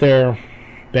been out there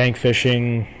bank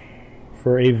fishing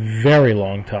for a very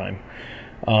long time.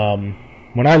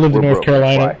 When I lived in North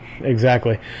Carolina,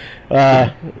 exactly.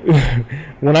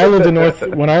 When I lived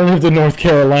in North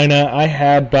Carolina, I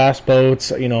had bass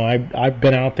boats. You know, I've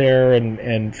been out there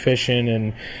and fishing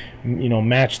and, you know,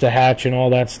 match to hatch and all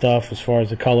that stuff as far as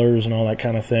the colors and all that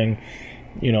kind of thing.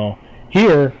 You know,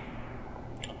 here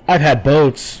I've had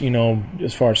boats, you know,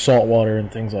 as far as saltwater and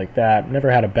things like that.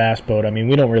 Never had a bass boat. I mean,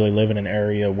 we don't really live in an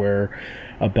area where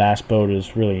a bass boat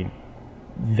is really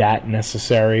that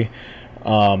necessary.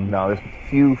 No, there's a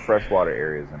few freshwater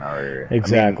areas in our area.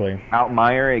 Exactly. I mean, out in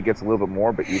my area, it gets a little bit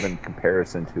more, but even in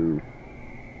comparison to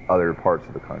other parts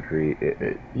of the country,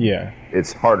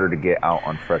 it's harder to get out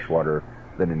on freshwater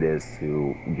than it is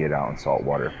to get out in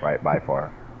saltwater, right, by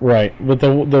far. Right. But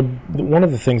the one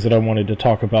of the things that I wanted to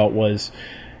talk about was,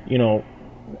 you know,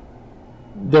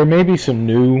 there may be some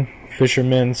new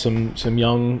fishermen, some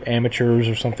young amateurs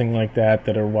or something like that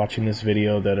are watching this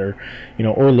video, that are, you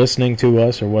know, or listening to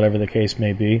us or whatever the case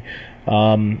may be,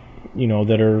 you know,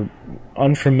 that are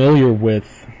unfamiliar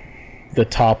with the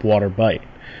top water bite.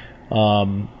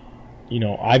 You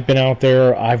know, I've been out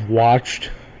there, I've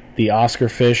watched the Oscar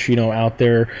fish, you know, out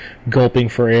there gulping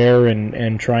for air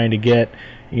and trying to get,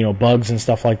 you know, bugs and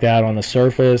stuff like that on the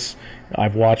surface.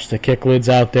 I've watched the cichlids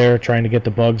out there trying to get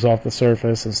the bugs off the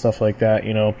surface and stuff like that,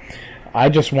 you know. I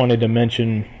just wanted to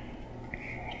mention,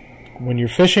 when you're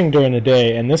fishing during the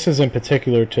day, and this is in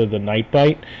particular to the night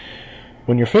bite,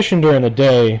 when you're fishing during the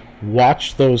day,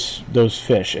 watch those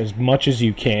fish as much as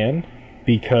you can,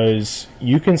 because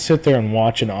you can sit there and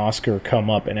watch an Oscar come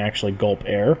up and actually gulp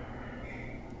air,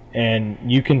 and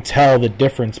you can tell the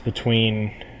difference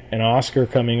between an Oscar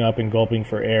coming up and gulping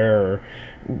for air, or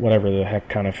whatever the heck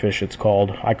kind of fish it's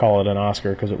called. I call it an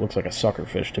Oscar because it looks like a sucker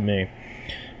fish to me.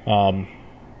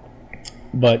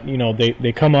 But, you know,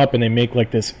 they come up and they make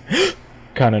like this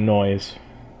kind of noise,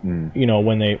 you know,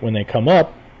 when they come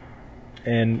up,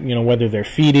 and, you know, whether they're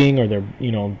feeding or they're,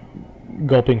 you know,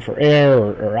 gulping for air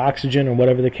or oxygen or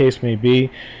whatever the case may be,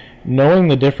 knowing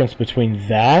the difference between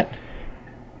that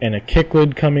and a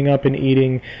cichlid coming up and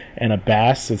eating, and a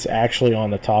bass that's actually on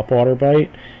the topwater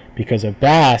bite, because a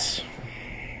bass,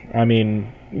 I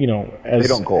mean, you know, they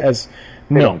don't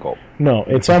gulp. No,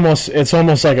 it's almost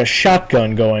like a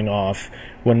shotgun going off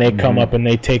when they come up and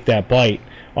they take that bite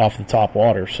off the top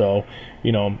water. So,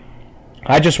 you know,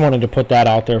 I just wanted to put that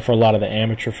out there for a lot of the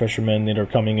amateur fishermen that are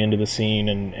coming into the scene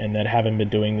and that haven't been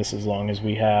doing this as long as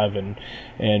we have, and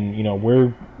you know,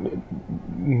 we're,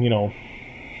 you know,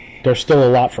 there's still a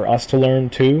lot for us to learn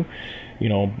too. You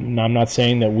know, I'm not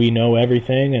saying that we know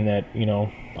everything, and that, you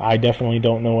know, I definitely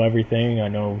don't know everything. I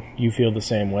know you feel the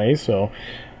same way. So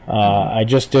I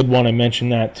just did want to mention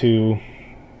that to,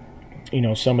 you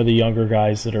know, some of the younger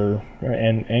guys that are,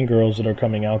 and girls that are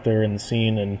coming out there in the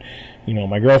scene. And, you know,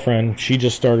 my girlfriend, she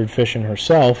just started fishing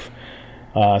herself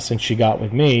since she got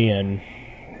with me, and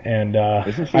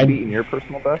isn't she beating your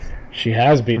personal best? She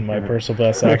has beaten my personal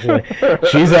best, actually.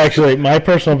 She's actually, my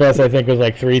personal best, I think, was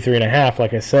like 3.5,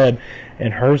 like I said,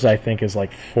 and hers, I think, is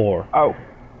like 4. Oh.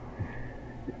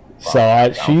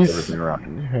 So she's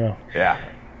yeah.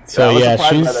 So yeah,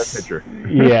 she's that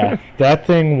yeah. That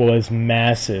thing was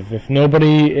massive. If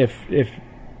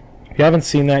If you haven't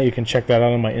seen that, you can check that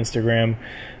out on my Instagram.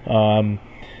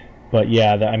 But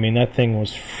yeah, that thing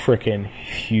was freaking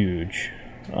huge.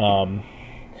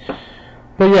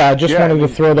 But yeah, I just wanted to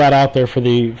throw that out there for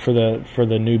the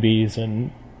newbies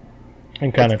and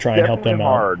kind of try and help them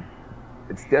out.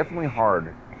 It's definitely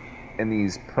hard in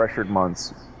these pressured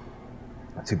months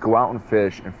to go out and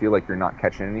fish and feel like you're not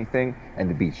catching anything, and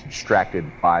to be distracted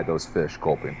by those fish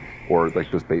gulping or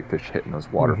like those bait fish hitting those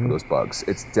water for those bugs.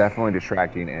 It's definitely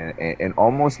distracting and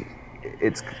almost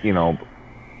it's and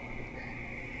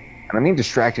I mean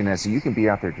distracting as you can be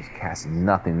out there just casting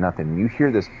nothing. You hear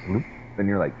this bloop, and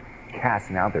you're like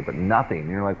casting out there, but nothing. And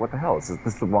you're like, what the hell? Is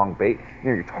this the wrong bait?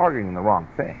 You're targeting the wrong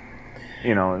thing.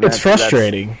 And it's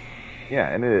frustrating. Yeah,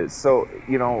 and it is. So,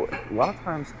 a lot of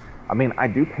times, I mean, I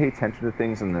do pay attention to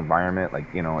things in the environment. Like,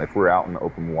 if we're out in the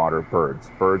open water,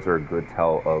 birds are a good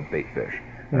tell of bait fish,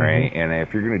 right? And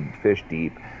if you're going to fish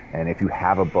deep, and if you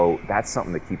have a boat, that's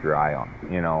something to keep your eye on,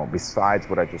 besides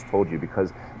what I just told you,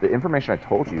 because the information I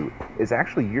told you is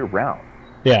actually year round.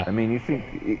 Yeah. I mean, you think,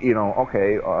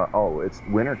 okay, it's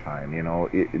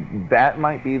wintertime, that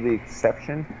might be the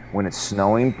exception when it's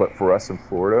snowing, but for us in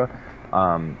Florida,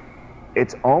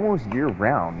 it's almost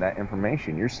year-round, that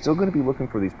information. You're still going to be looking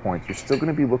for these points. You're still going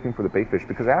to be looking for the bait fish,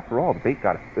 because after all,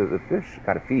 the fish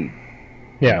got to feed.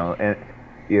 Yeah. And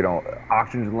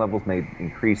oxygen levels may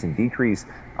increase and decrease,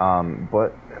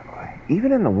 but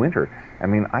even in the winter, I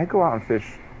mean, I go out and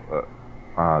fish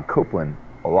Copeland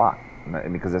a lot,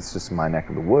 because that's just my neck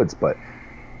of the woods, but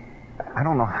I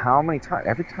don't know how many times,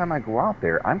 every time I go out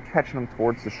there, I'm catching them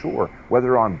towards the shore,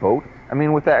 whether on boat. I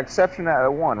mean, with the exception of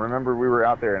that one, remember we were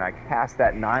out there and I cast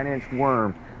that 9-inch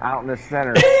worm out in the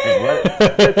center and let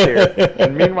it sit there.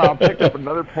 And meanwhile, I picked up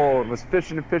another pole and was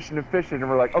fishing, and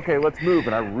we're like, okay, let's move.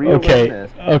 And I reeled in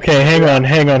this. Okay, hang on.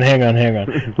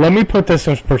 Let me put this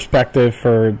in perspective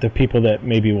for the people that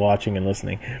may be watching and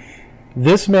listening.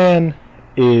 This man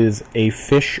is a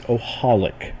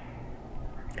fish-oholic.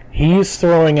 He's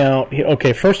throwing out...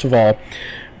 Okay, first of all,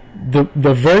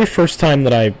 the very first time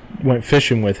that I went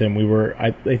fishing with him,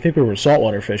 I think we were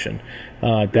saltwater fishing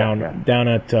down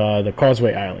at the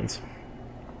Causeway Islands.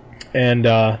 And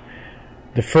the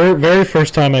very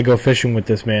first time I go fishing with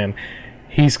this man,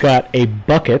 he's got a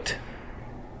bucket,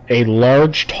 a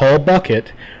large, tall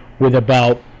bucket with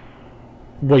about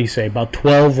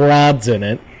 12 rods in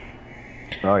it.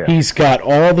 Oh, yeah. He's got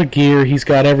all the gear, he's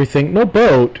got everything, no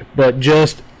boat, but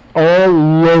just all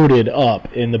loaded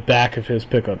up in the back of his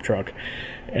pickup truck.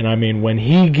 And I mean, when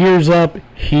he gears up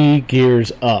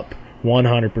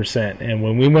 100%. And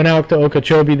when we went out to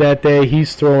Okeechobee that day,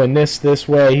 he's throwing this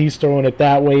way, he's throwing it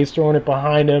that way, he's throwing it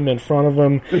behind him, in front of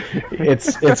him.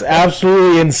 It's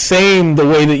absolutely insane the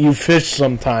way that you fish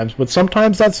sometimes, but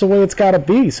sometimes that's the way it's got to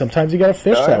be. Sometimes you got to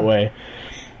fish that way,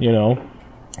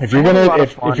 If you're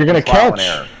gonna catch,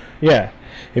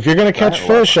 if you're gonna catch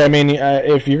fish, I mean,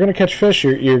 if you're gonna catch fish,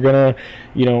 you're gonna,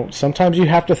 sometimes you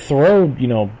have to throw,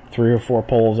 3 or 4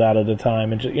 poles out at a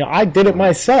time, and I did it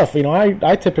myself.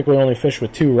 I typically only fish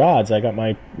with 2 rods. I got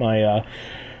my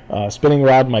spinning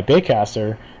rod and my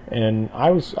baitcaster, and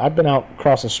I've been out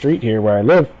across the street here where I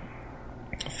live,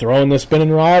 throwing the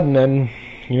spinning rod and then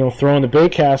throwing the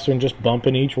baitcaster and just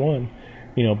bumping each one.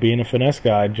 Being a finesse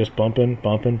guy, just bumping,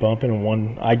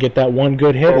 and I get that one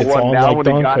good hit. It's all like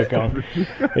dunk pick on.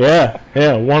 Yeah,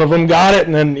 one of them got it,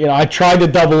 and then I tried to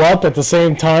double up at the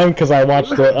same time because I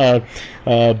watched a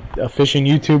fishing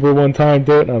YouTuber one time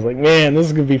do it, and I was like, man, this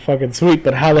is gonna be fucking sweet.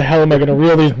 But how the hell am I gonna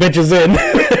reel these bitches in?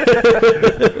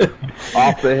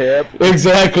 Off the hip.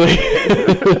 Exactly.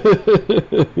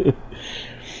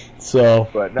 So,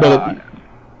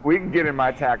 we can get in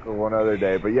my tackle one other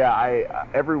day, but yeah,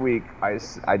 every week I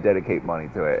dedicate money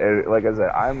to it. And like I said,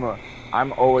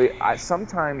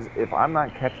 sometimes if I'm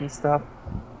not catching stuff,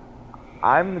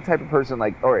 I'm the type of person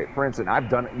like, all right, for instance, I've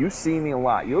done it. You see me a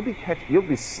lot. You'll be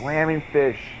slamming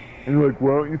fish, and you're like,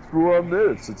 why don't you throw on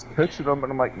this? It's pitching them,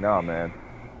 and I'm like, no, man.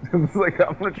 It's like,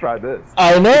 I'm gonna try this.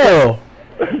 I know.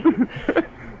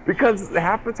 Because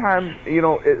half the time,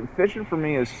 fishing for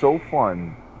me is so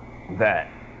fun that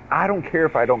I don't care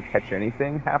if I don't catch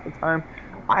anything half the time.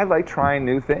 I like trying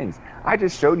new things. I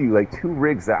just showed you like 2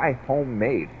 rigs that I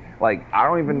homemade. Like, I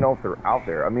don't even know if they're out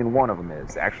there. I mean, one of them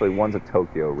is. Actually, one's a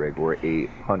Tokyo rig or a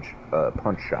punch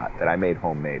shot that I made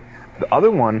homemade. The other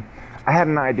one, I had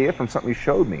an idea from something you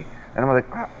showed me. And I'm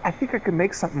like, I think I could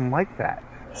make something like that.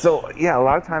 So, yeah, a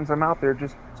lot of times I'm out there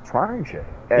just trying shit.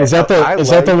 And is that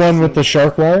the one with the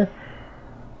shark wire?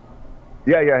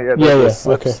 Yeah. The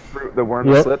slips, okay. The worm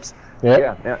that slips.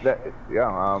 Yep.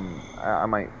 I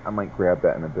might grab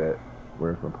that in a bit.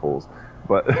 Where's my poles?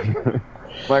 But I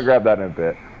might grab that in a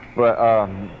bit. But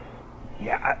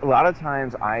Yeah, a lot of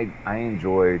times I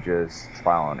enjoy just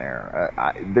trial and error.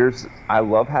 I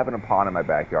love having a pond in my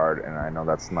backyard, and I know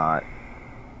that's not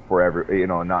for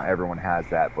not everyone has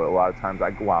that, but a lot of times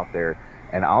I go out there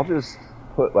and I'll just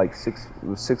put like six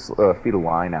feet of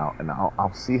line out, and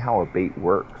I'll see how a bait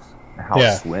works, how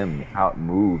it swims, how it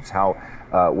moves, how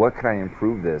what can I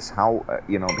improve this, how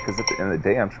because at the end of the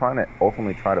day I'm trying to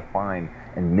ultimately try to find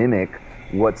and mimic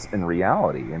what's in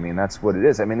reality. I mean, that's what it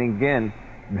is. I mean, again,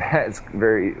 that's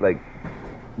very like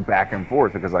back and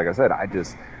forth, because like I said, I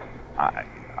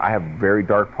have a very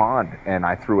dark pond, and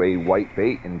I threw a white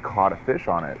bait and caught a fish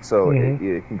on it. So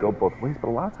it can go both ways. But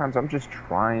a lot of times I'm just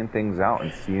trying things out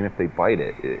and seeing if they bite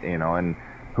it, and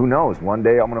who knows, one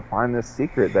day I'm going to find this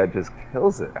secret that just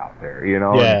kills it out there,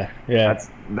 Yeah.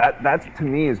 That's to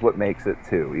me is what makes it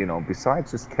too,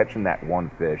 besides just catching that one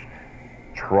fish,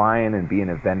 trying and being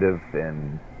inventive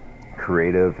and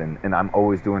creative, and I'm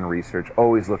always doing research,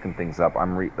 always looking things up. I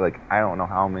don't know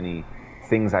how many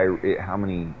things how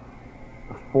many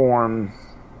forums,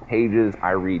 pages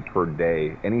I read per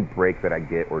day. Any break that I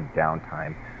get or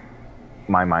downtime,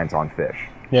 my mind's on fish.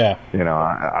 Yeah.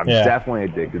 I'm definitely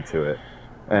addicted to it.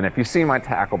 And if you see my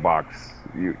tackle box,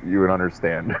 you would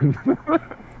understand.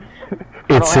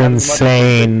 It's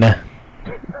insane.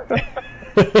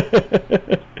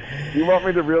 You want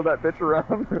me to reel that bitch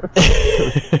around?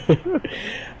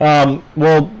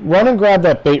 Well, run and grab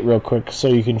that bait real quick so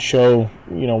you can show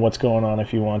what's going on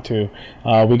if you want to.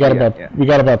 We got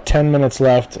about 10 minutes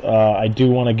left. I do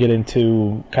want to get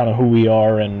into kind of who we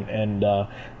are and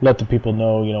let the people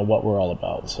know what we're all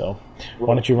about. So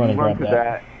why don't you run and grab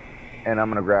that? And I'm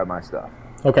gonna grab my stuff.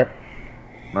 Okay.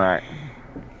 All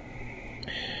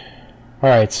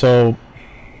right. So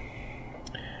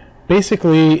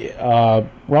basically,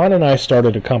 Ron and I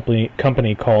started a company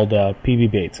called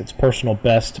PB Baits. It's Personal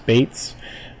Best Baits.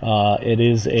 It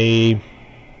is a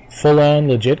full-on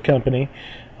legit company.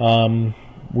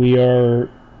 We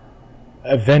are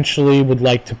eventually would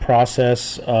like to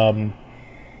process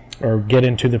or get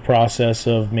into the process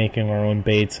of making our own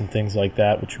baits and things like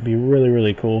that, which would be really,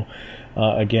 really cool.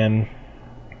 Again,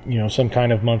 some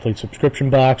kind of monthly subscription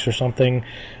box or something.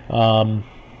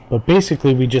 But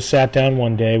basically, we just sat down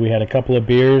one day, we had a couple of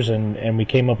beers, and we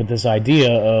came up with this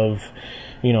idea of,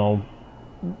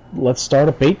 let's start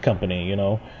a bait company,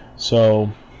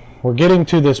 So we're getting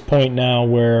to this point now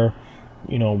where,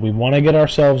 we want to get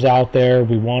ourselves out there,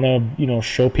 we want to,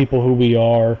 show people who we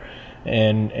are,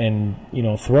 and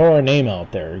throw our name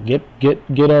out there,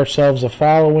 get ourselves a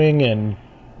following,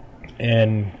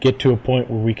 and get to a point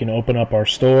where we can open up our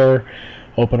store,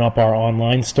 open up our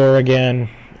online store again.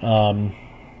 A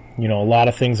lot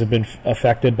of things have been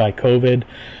affected by COVID,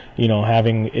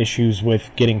 having issues with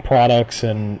getting products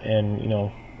and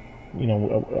a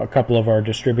couple of our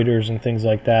distributors and things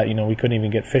like that. We couldn't even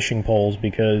get fishing poles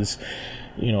because,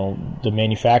 the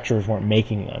manufacturers weren't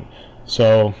making them.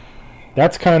 So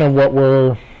that's kind of what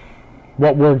we're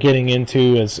getting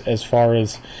into as far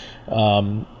as,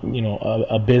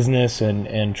 a business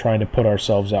and trying to put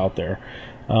ourselves out there.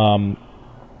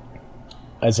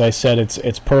 As I said,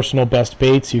 it's Personal Best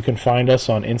Baits. You can find us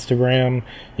on Instagram.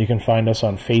 You can find us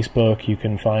on Facebook. You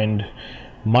can find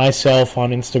myself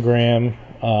on Instagram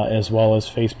as well as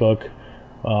Facebook.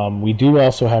 We do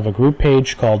also have a group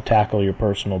page called Tackle Your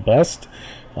Personal Best.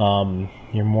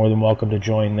 You're more than welcome to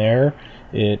join there.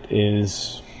 It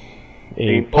is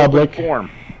a public forum.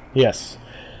 Yes,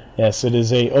 it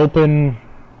is an open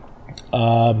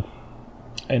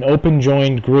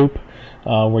joined group.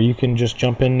 Where you can just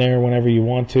jump in there whenever you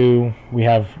want to. We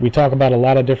talk about a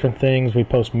lot of different things. We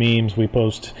post memes, we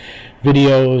post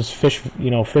videos, fish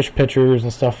pictures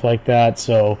and stuff like that.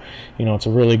 So, it's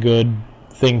a really good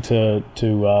thing to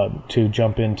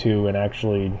jump into and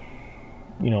actually,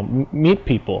 meet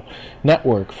people,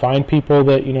 network, find people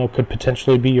that could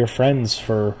potentially be your friends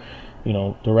for,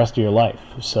 the rest of your life.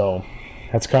 So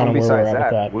that's kind of where we're at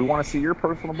with that. We want to see your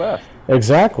personal best.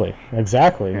 Exactly. We want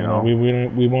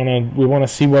to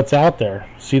see what's out there.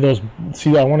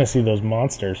 I want to see those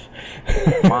monsters.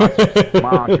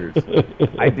 Monsters.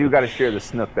 I do got to share the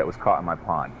snook that was caught in my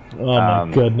pond. Oh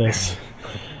my goodness!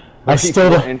 I still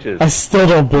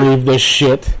don't believe this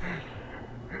shit.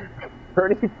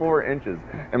 34 inches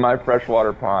in my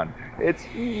freshwater pond. It's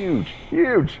huge.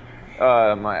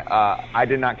 I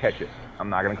did not catch it. I'm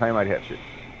not going to claim I catch it.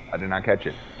 I did not catch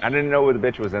it. I didn't know where the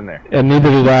bitch was in there. And neither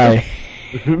did I.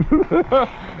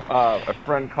 A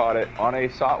friend caught it on a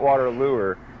saltwater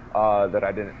lure that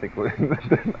I didn't think was...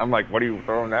 I'm like, what are you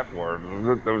throwing that for?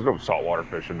 There was no saltwater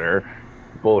fish in there.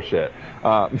 Bullshit.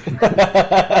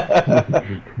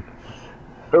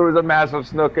 There was a massive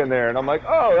snook in there, and I'm like,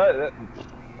 oh,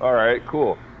 All right,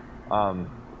 cool. All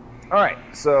right,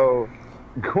 so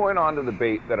going on to the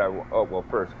bait that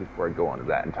first, before I go on to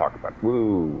that and talk about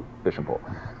fishing pole.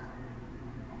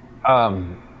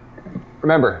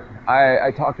 Remember,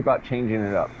 I talked about changing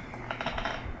it up.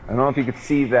 I don't know if you could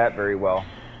see that very well,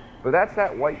 but that's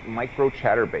that white micro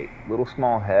chatterbait, little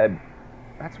small head.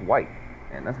 That's white,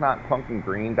 and that's not pumpkin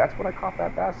green. That's what I caught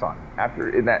that bass on.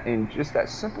 In just that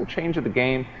simple change of the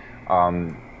game,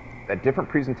 that different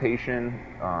presentation,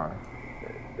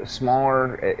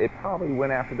 smaller. It probably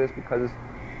went after this because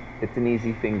it's an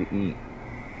easy thing to eat.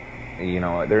 You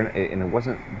know, and it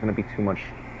wasn't going to be too much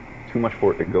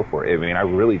for it to go for. I mean, I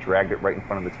really dragged it right in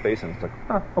front of its face, and it's like,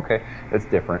 okay, that's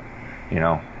different. You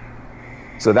know,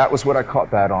 so that was what I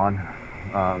caught that on.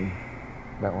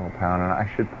 That little pound, and I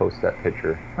should post that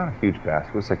picture. It's not a huge bass.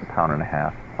 It was like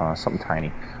 1.5 pounds, something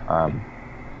tiny.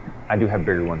 I do have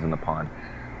bigger ones in the pond,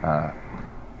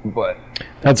 but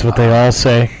that's what they all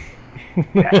say.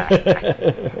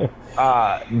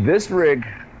 This rig,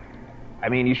 I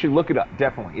mean, you should look it up,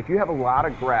 definitely. If you have a lot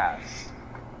of grass,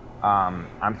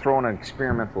 I'm throwing an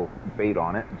experimental bait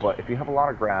on it, but if you have a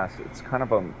lot of grass, it's kind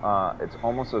of it's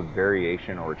almost a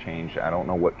variation or a change. I don't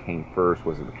know what came first.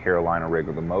 Was it the Carolina rig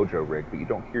or the Mojo rig? But you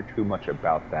don't hear too much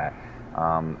about that.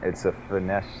 It's a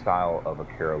finesse style of a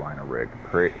Carolina rig,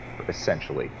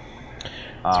 essentially.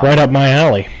 It's right up my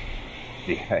alley.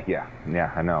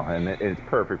 Yeah, I know, and it's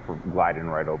perfect for gliding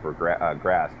right over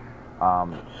grass.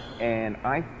 And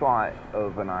I thought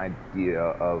of an idea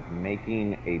of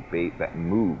making a bait that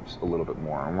moves a little bit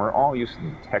more. And we're all used to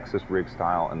the Texas rig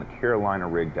style, and the Carolina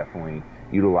rig definitely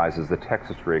utilizes the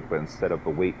Texas rig, but instead of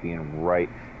the weight being right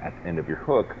at the end of your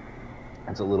hook,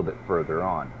 it's a little bit further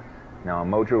on. Now, a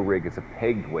Mojo rig is a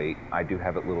pegged weight. I do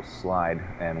have it little slide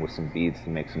and with some beads to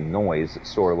make some noise,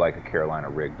 sort of like a Carolina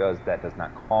rig does. That does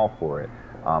not call for it.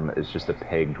 It's just a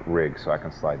pegged rig, so I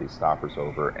can slide these stoppers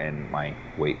over and my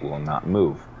weight will not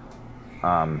move.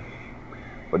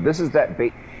 But this is that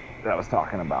bait that I was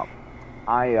talking about.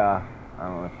 I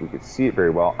don't know if you could see it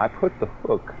very well. I put the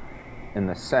hook in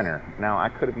the center. Now, I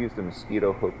could have used a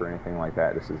mosquito hook or anything like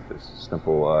that. This is just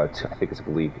simple, I think it's a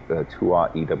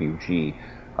 2-aught EWG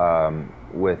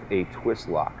with a twist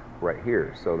lock right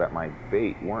here so that my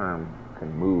bait worm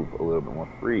can move a little bit more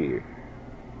free.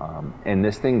 And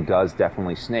this thing does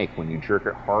definitely snake. When you jerk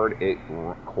it hard, it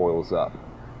coils up.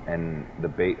 And the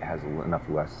bait has enough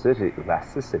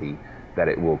elasticity that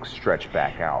it will stretch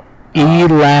back out.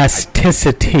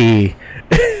 Elasticity.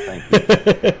 Thank you.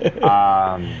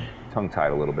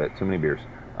 Tongue-tied a little bit. Too many beers.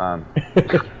 I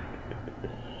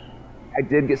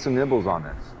did get some nibbles on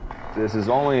this. This is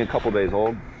only a couple days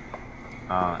old.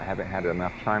 I haven't had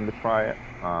enough time to try it.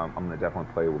 I'm going to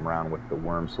definitely play around with the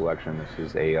worm selection. This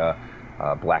is a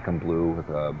black and blue with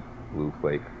a blue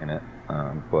flake in it.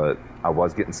 But I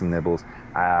was getting some nibbles.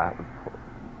 I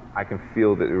can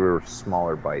feel that there were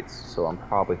smaller bites, so I'm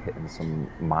probably hitting some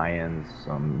Mayans,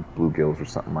 some bluegills or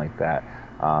something like that.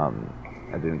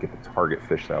 I didn't get the target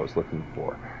fish that I was looking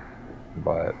for.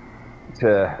 But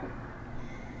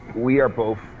we are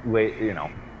both, in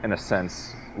a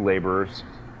sense, laborers.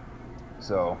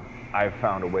 So I've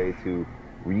found a way to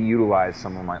reutilize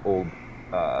some of my old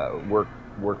work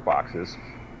boxes.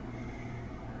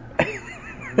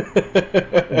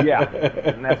 Yeah,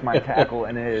 and that's my tackle,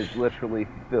 and it is literally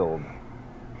filled.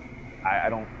 I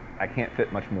can't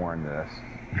fit much more into this.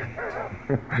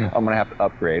 I'm gonna have to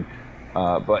upgrade.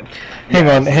 But hang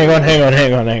on.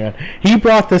 He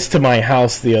brought this to my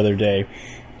house the other day,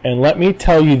 and let me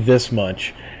tell you this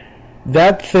much.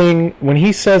 That thing, when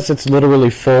he says it's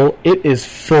literally full, it is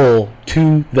full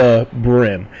to the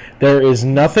brim. There is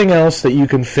nothing else that you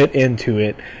can fit into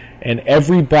it, and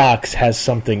every box has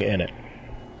something in it.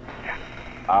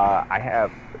 I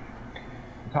have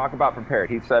talk about prepared.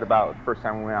 He said about the first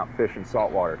time we went out fishing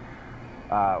saltwater.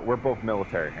 We're both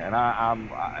military, and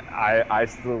I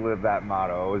still live that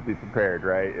motto: always be prepared,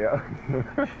 right? Yeah.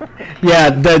 Yeah,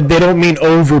 they don't mean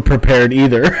over prepared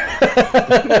either. No,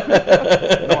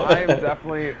 I am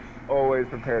definitely always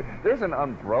prepared. There's an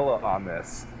umbrella on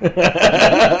this.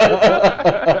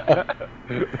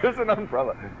 There's an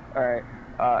umbrella. All right.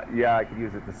 Yeah, I could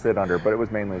use it to sit under, but it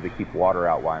was mainly to keep water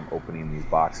out while I'm opening these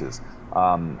boxes.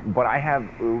 But I have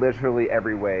literally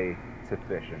every way to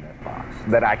fish in this box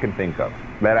that I can think of,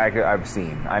 that I've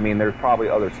seen. I mean, there's probably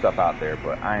other stuff out there,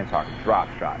 but I am talking drop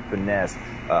shot, finesse,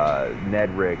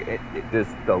 Ned rig. It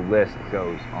just, the list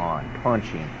goes on.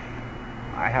 Punching.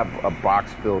 I have a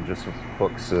box filled just with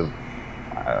hooks of,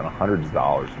 I don't know, hundreds of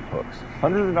dollars of hooks.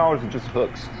 Hundreds of dollars of just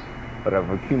hooks that I've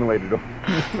accumulated over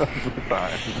time. My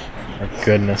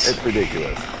goodness. It's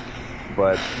ridiculous.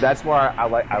 But that's why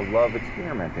I love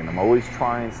experimenting. I'm always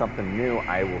trying something new.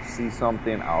 I will see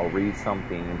something, I'll read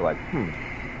something, and be like,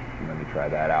 let me try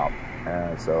that out.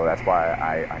 So that's why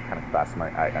I kind of class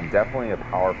I'm definitely a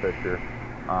power fisher,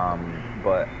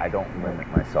 but I don't limit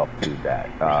myself to that.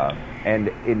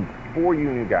 And for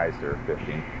you new guys that are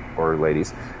 15 or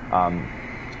ladies,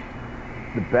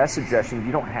 the best suggestion,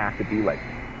 you don't have to be like,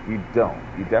 you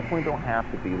definitely don't have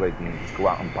to be like me, just go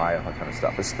out and buy a ton of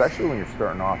stuff, especially when you're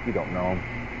starting off. You don't know.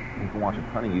 You can watch a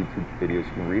ton of YouTube videos,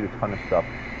 you can read a ton of stuff,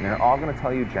 and they're all going to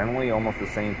tell you generally almost the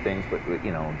same things, but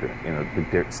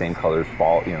the same colors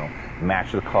fall,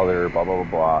 match the color, blah blah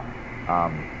blah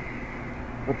blah.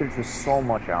 But there's just so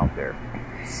much out there.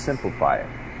 Simplify it.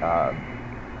 Of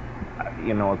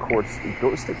course,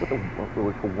 go stick with a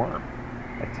worm.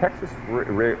 A Texas rig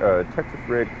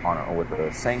with a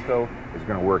Senko is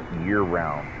going to work year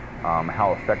round.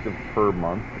 How effective per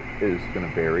month is going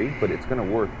to vary, but it's going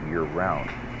to work year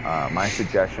round. My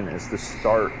suggestion is to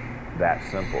start that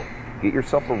simple. Get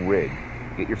yourself a rig.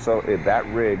 That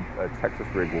rig, a Texas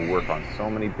rig, will work on so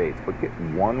many baits, but get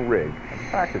one rig and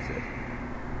practice it.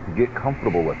 Get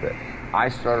comfortable with it. I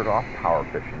started off power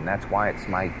fishing. That's why it's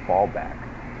my fallback.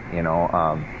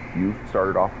 You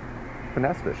started off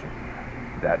finesse fishing.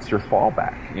 That's your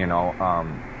fallback.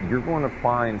 You're going to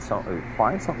find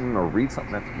something or read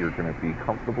something that you're going to be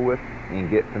comfortable with and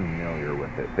get familiar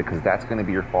with it, because that's going to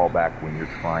be your fallback when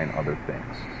you're trying other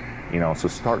things. So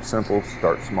start simple,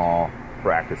 start small,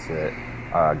 practice it,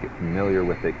 get familiar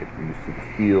with it, get used to the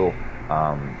feel,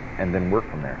 and then work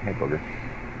from there. Hey, Booger.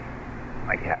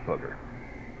 My cat Booger.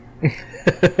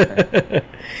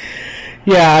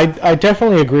 Yeah, I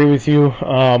definitely agree with you.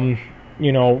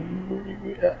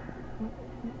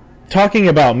 Talking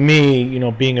about me,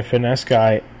 being a finesse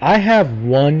guy, I have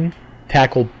one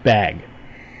tackle bag.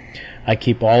 I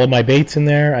keep all of my baits in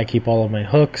there. I keep all of my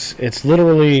hooks. It's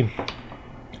literally,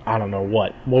 I don't know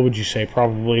what would you say,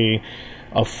 probably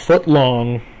a foot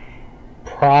long,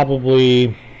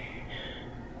 probably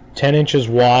 10 inches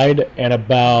wide, and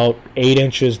about 8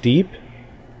 inches deep.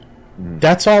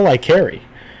 That's all I carry.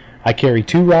 I carry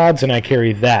 2 rods, and I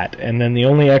carry that. And then the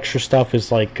only extra stuff is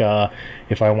like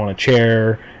if I want a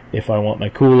chair, if I want my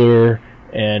cooler,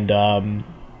 and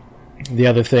the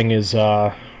other thing is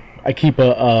I keep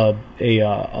a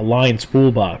line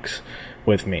spool box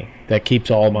with me that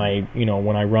keeps all my,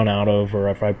 when I run out of, or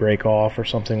if I break off or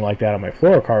something like that on my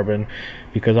fluorocarbon,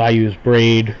 because I use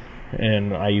braid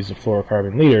and I use a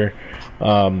fluorocarbon leader.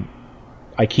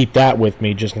 I keep that with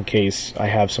me just in case I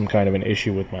have some kind of an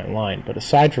issue with my line. But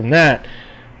aside from that,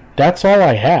 that's all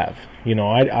I have. He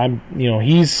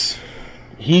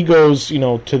goes,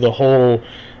 to the whole,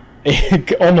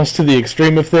 almost to the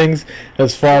extreme of things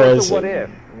as far as. What if?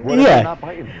 What if I'm not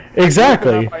biting this?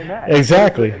 Exactly.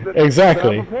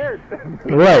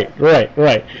 Right.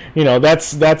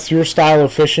 That's your style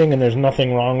of fishing, and there's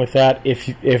nothing wrong with that.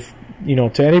 If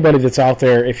to anybody that's out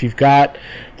there, if you've got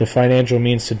the financial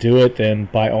means to do it, then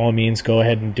by all means go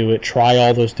ahead and do it. Try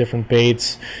all those different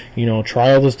baits,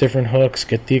 try all those different hooks,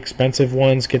 get the expensive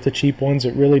ones, get the cheap ones.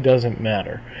 It really doesn't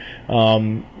matter.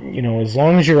 As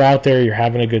long as you're out there, you're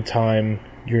having a good time,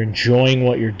 you're enjoying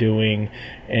what you're doing,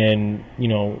 and,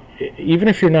 even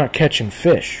if you're not catching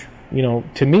fish,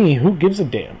 to me, who gives a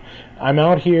damn? I'm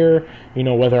out here,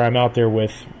 whether I'm out there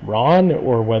with Ron,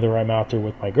 or whether I'm out there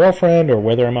with my girlfriend, or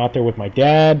whether I'm out there with my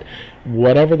dad,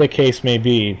 whatever the case may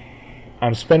be,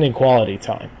 I'm spending quality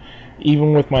time,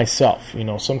 even with myself.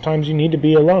 Sometimes you need to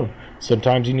be alone.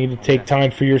 Sometimes you need to take time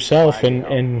for yourself, and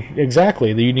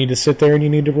exactly, you need to sit there and you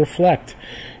need to reflect,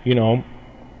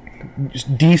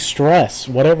 just de-stress,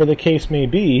 whatever the case may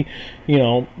be.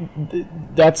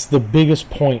 That's the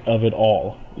biggest point of it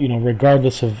all,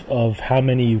 regardless of how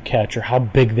many you catch or how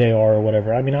big they are or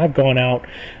whatever. I mean, I've gone out,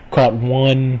 caught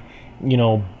one,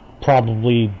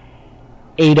 probably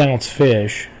 8-ounce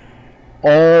fish,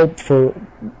 all for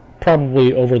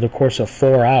probably over the course of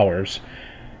 4 hours,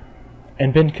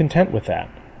 and been content with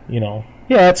that. Yeah,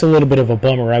 it's a little bit of a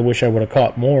bummer. I wish I would have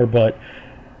caught more, but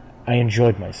I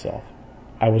enjoyed myself.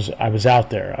 I was out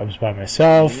there. I was by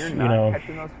myself. When you're not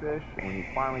catching those fish, when you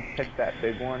finally catch that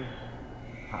big one,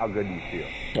 how good do you feel?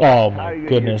 Oh my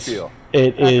goodness!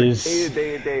 It is a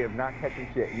day of not catching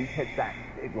shit. You catch that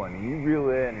big one, and you reel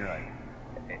it, and you're like,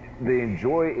 the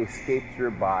joy escapes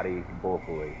your body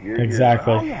woefully.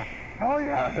 Exactly. You're like, oh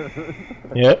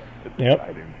yeah. Yep.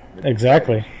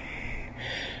 Exactly.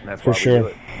 That's for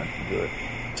sure. That's good.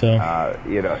 So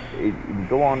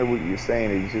go on to what you're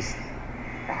saying. It's just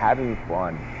having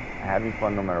fun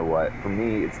no matter what. For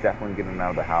me, it's definitely getting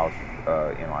out of the house.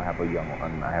 I have a young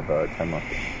one, I have a 10-month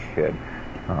kid,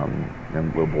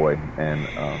 and little boy, and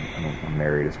I'm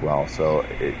married as well. So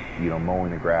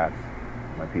mowing the grass,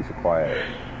 my peace of quiet.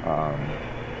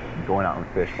 Going out and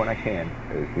fish when I can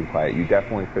is be quiet. You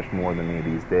definitely fish more than me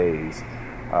these days,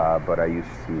 but I used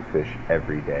to fish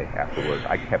every day after work.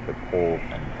 I kept a pole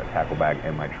and a tackle bag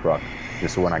in my truck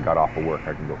just so when I got off of work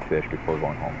I can go fish before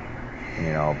going home.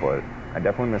 But I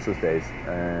definitely miss those days,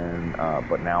 and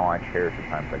but now I cherish the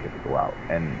times I get to go out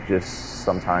and just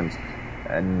sometimes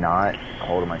not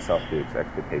holding myself to the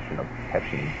expectation of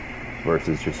catching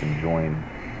versus just enjoying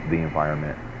the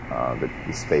environment. The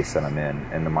space that I'm in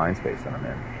and the mind space that I'm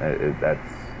in.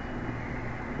 That's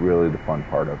really the fun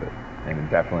part of it, and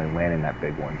definitely landing that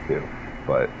big one too.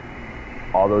 But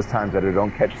all those times that I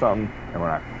don't catch something, and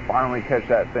when I finally catch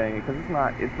that thing, because it's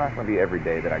not going to be every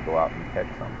day that I go out and catch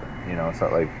something. It's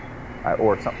not like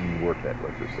or something worth it.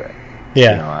 Let's just say.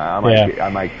 Yeah. I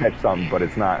might catch something, but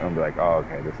it's not going to be like, oh,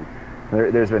 okay, this is.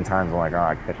 There's been times I'm like, oh,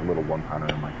 I catch a little 1-pounder,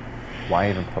 and I'm like, why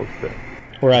even post it?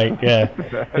 Right, yeah.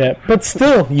 Yeah. But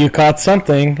still, you caught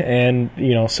something, and,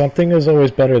 something is always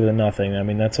better than nothing. I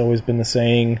mean, that's always been the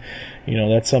saying.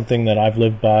 That's something that I've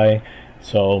lived by.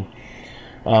 So,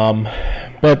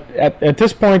 but at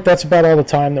this point, that's about all the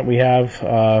time that we have.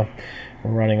 We're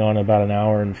running on about an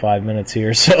hour and 5 minutes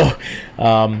here. So,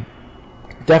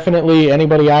 definitely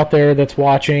anybody out there that's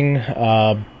watching,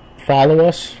 follow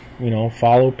us.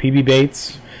 Follow PB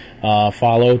Baits.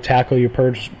 Follow Tackle Your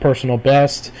Personal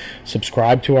Best,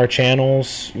 subscribe to our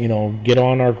channels, get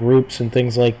on our groups and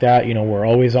things like that. We're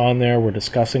always on there. We're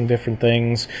discussing different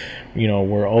things.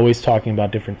 We're always talking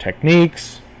about different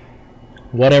techniques,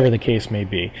 whatever the case may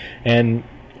be. And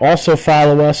also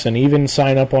follow us and even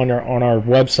sign up on our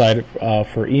website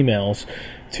for emails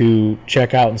to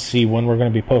check out and see when we're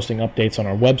going to be posting updates on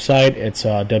our website. It's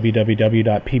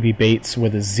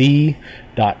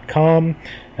www.pbbaitz.com.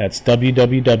 That's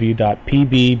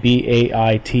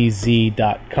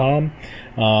www.pbbaitz.com.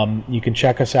 You can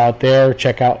check us out there.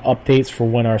 Check out updates for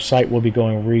when our site will be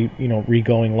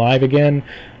going live again.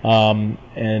 And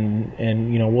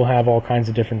we'll have all kinds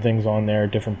of different things on there,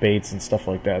 different baits and stuff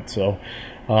like that. So,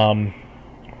 Ron,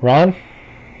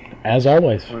 as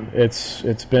always,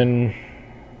 it's been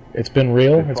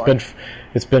real. It's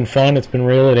been fun. It's been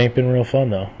real. It ain't been real fun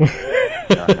though.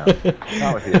 No.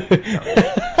 Not with you. No.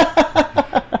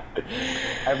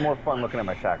 I have more fun looking at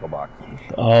my tackle box.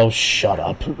 Oh, shut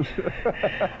up. All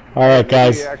right,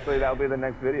 guys. Actually, that'll be the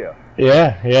next video.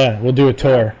 Yeah. We'll do a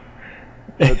tour.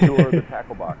 The tour of the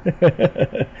tackle box.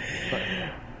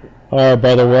 All right,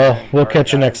 brother. Well, we'll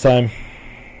catch you next time.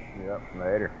 Yep.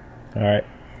 Later. All right.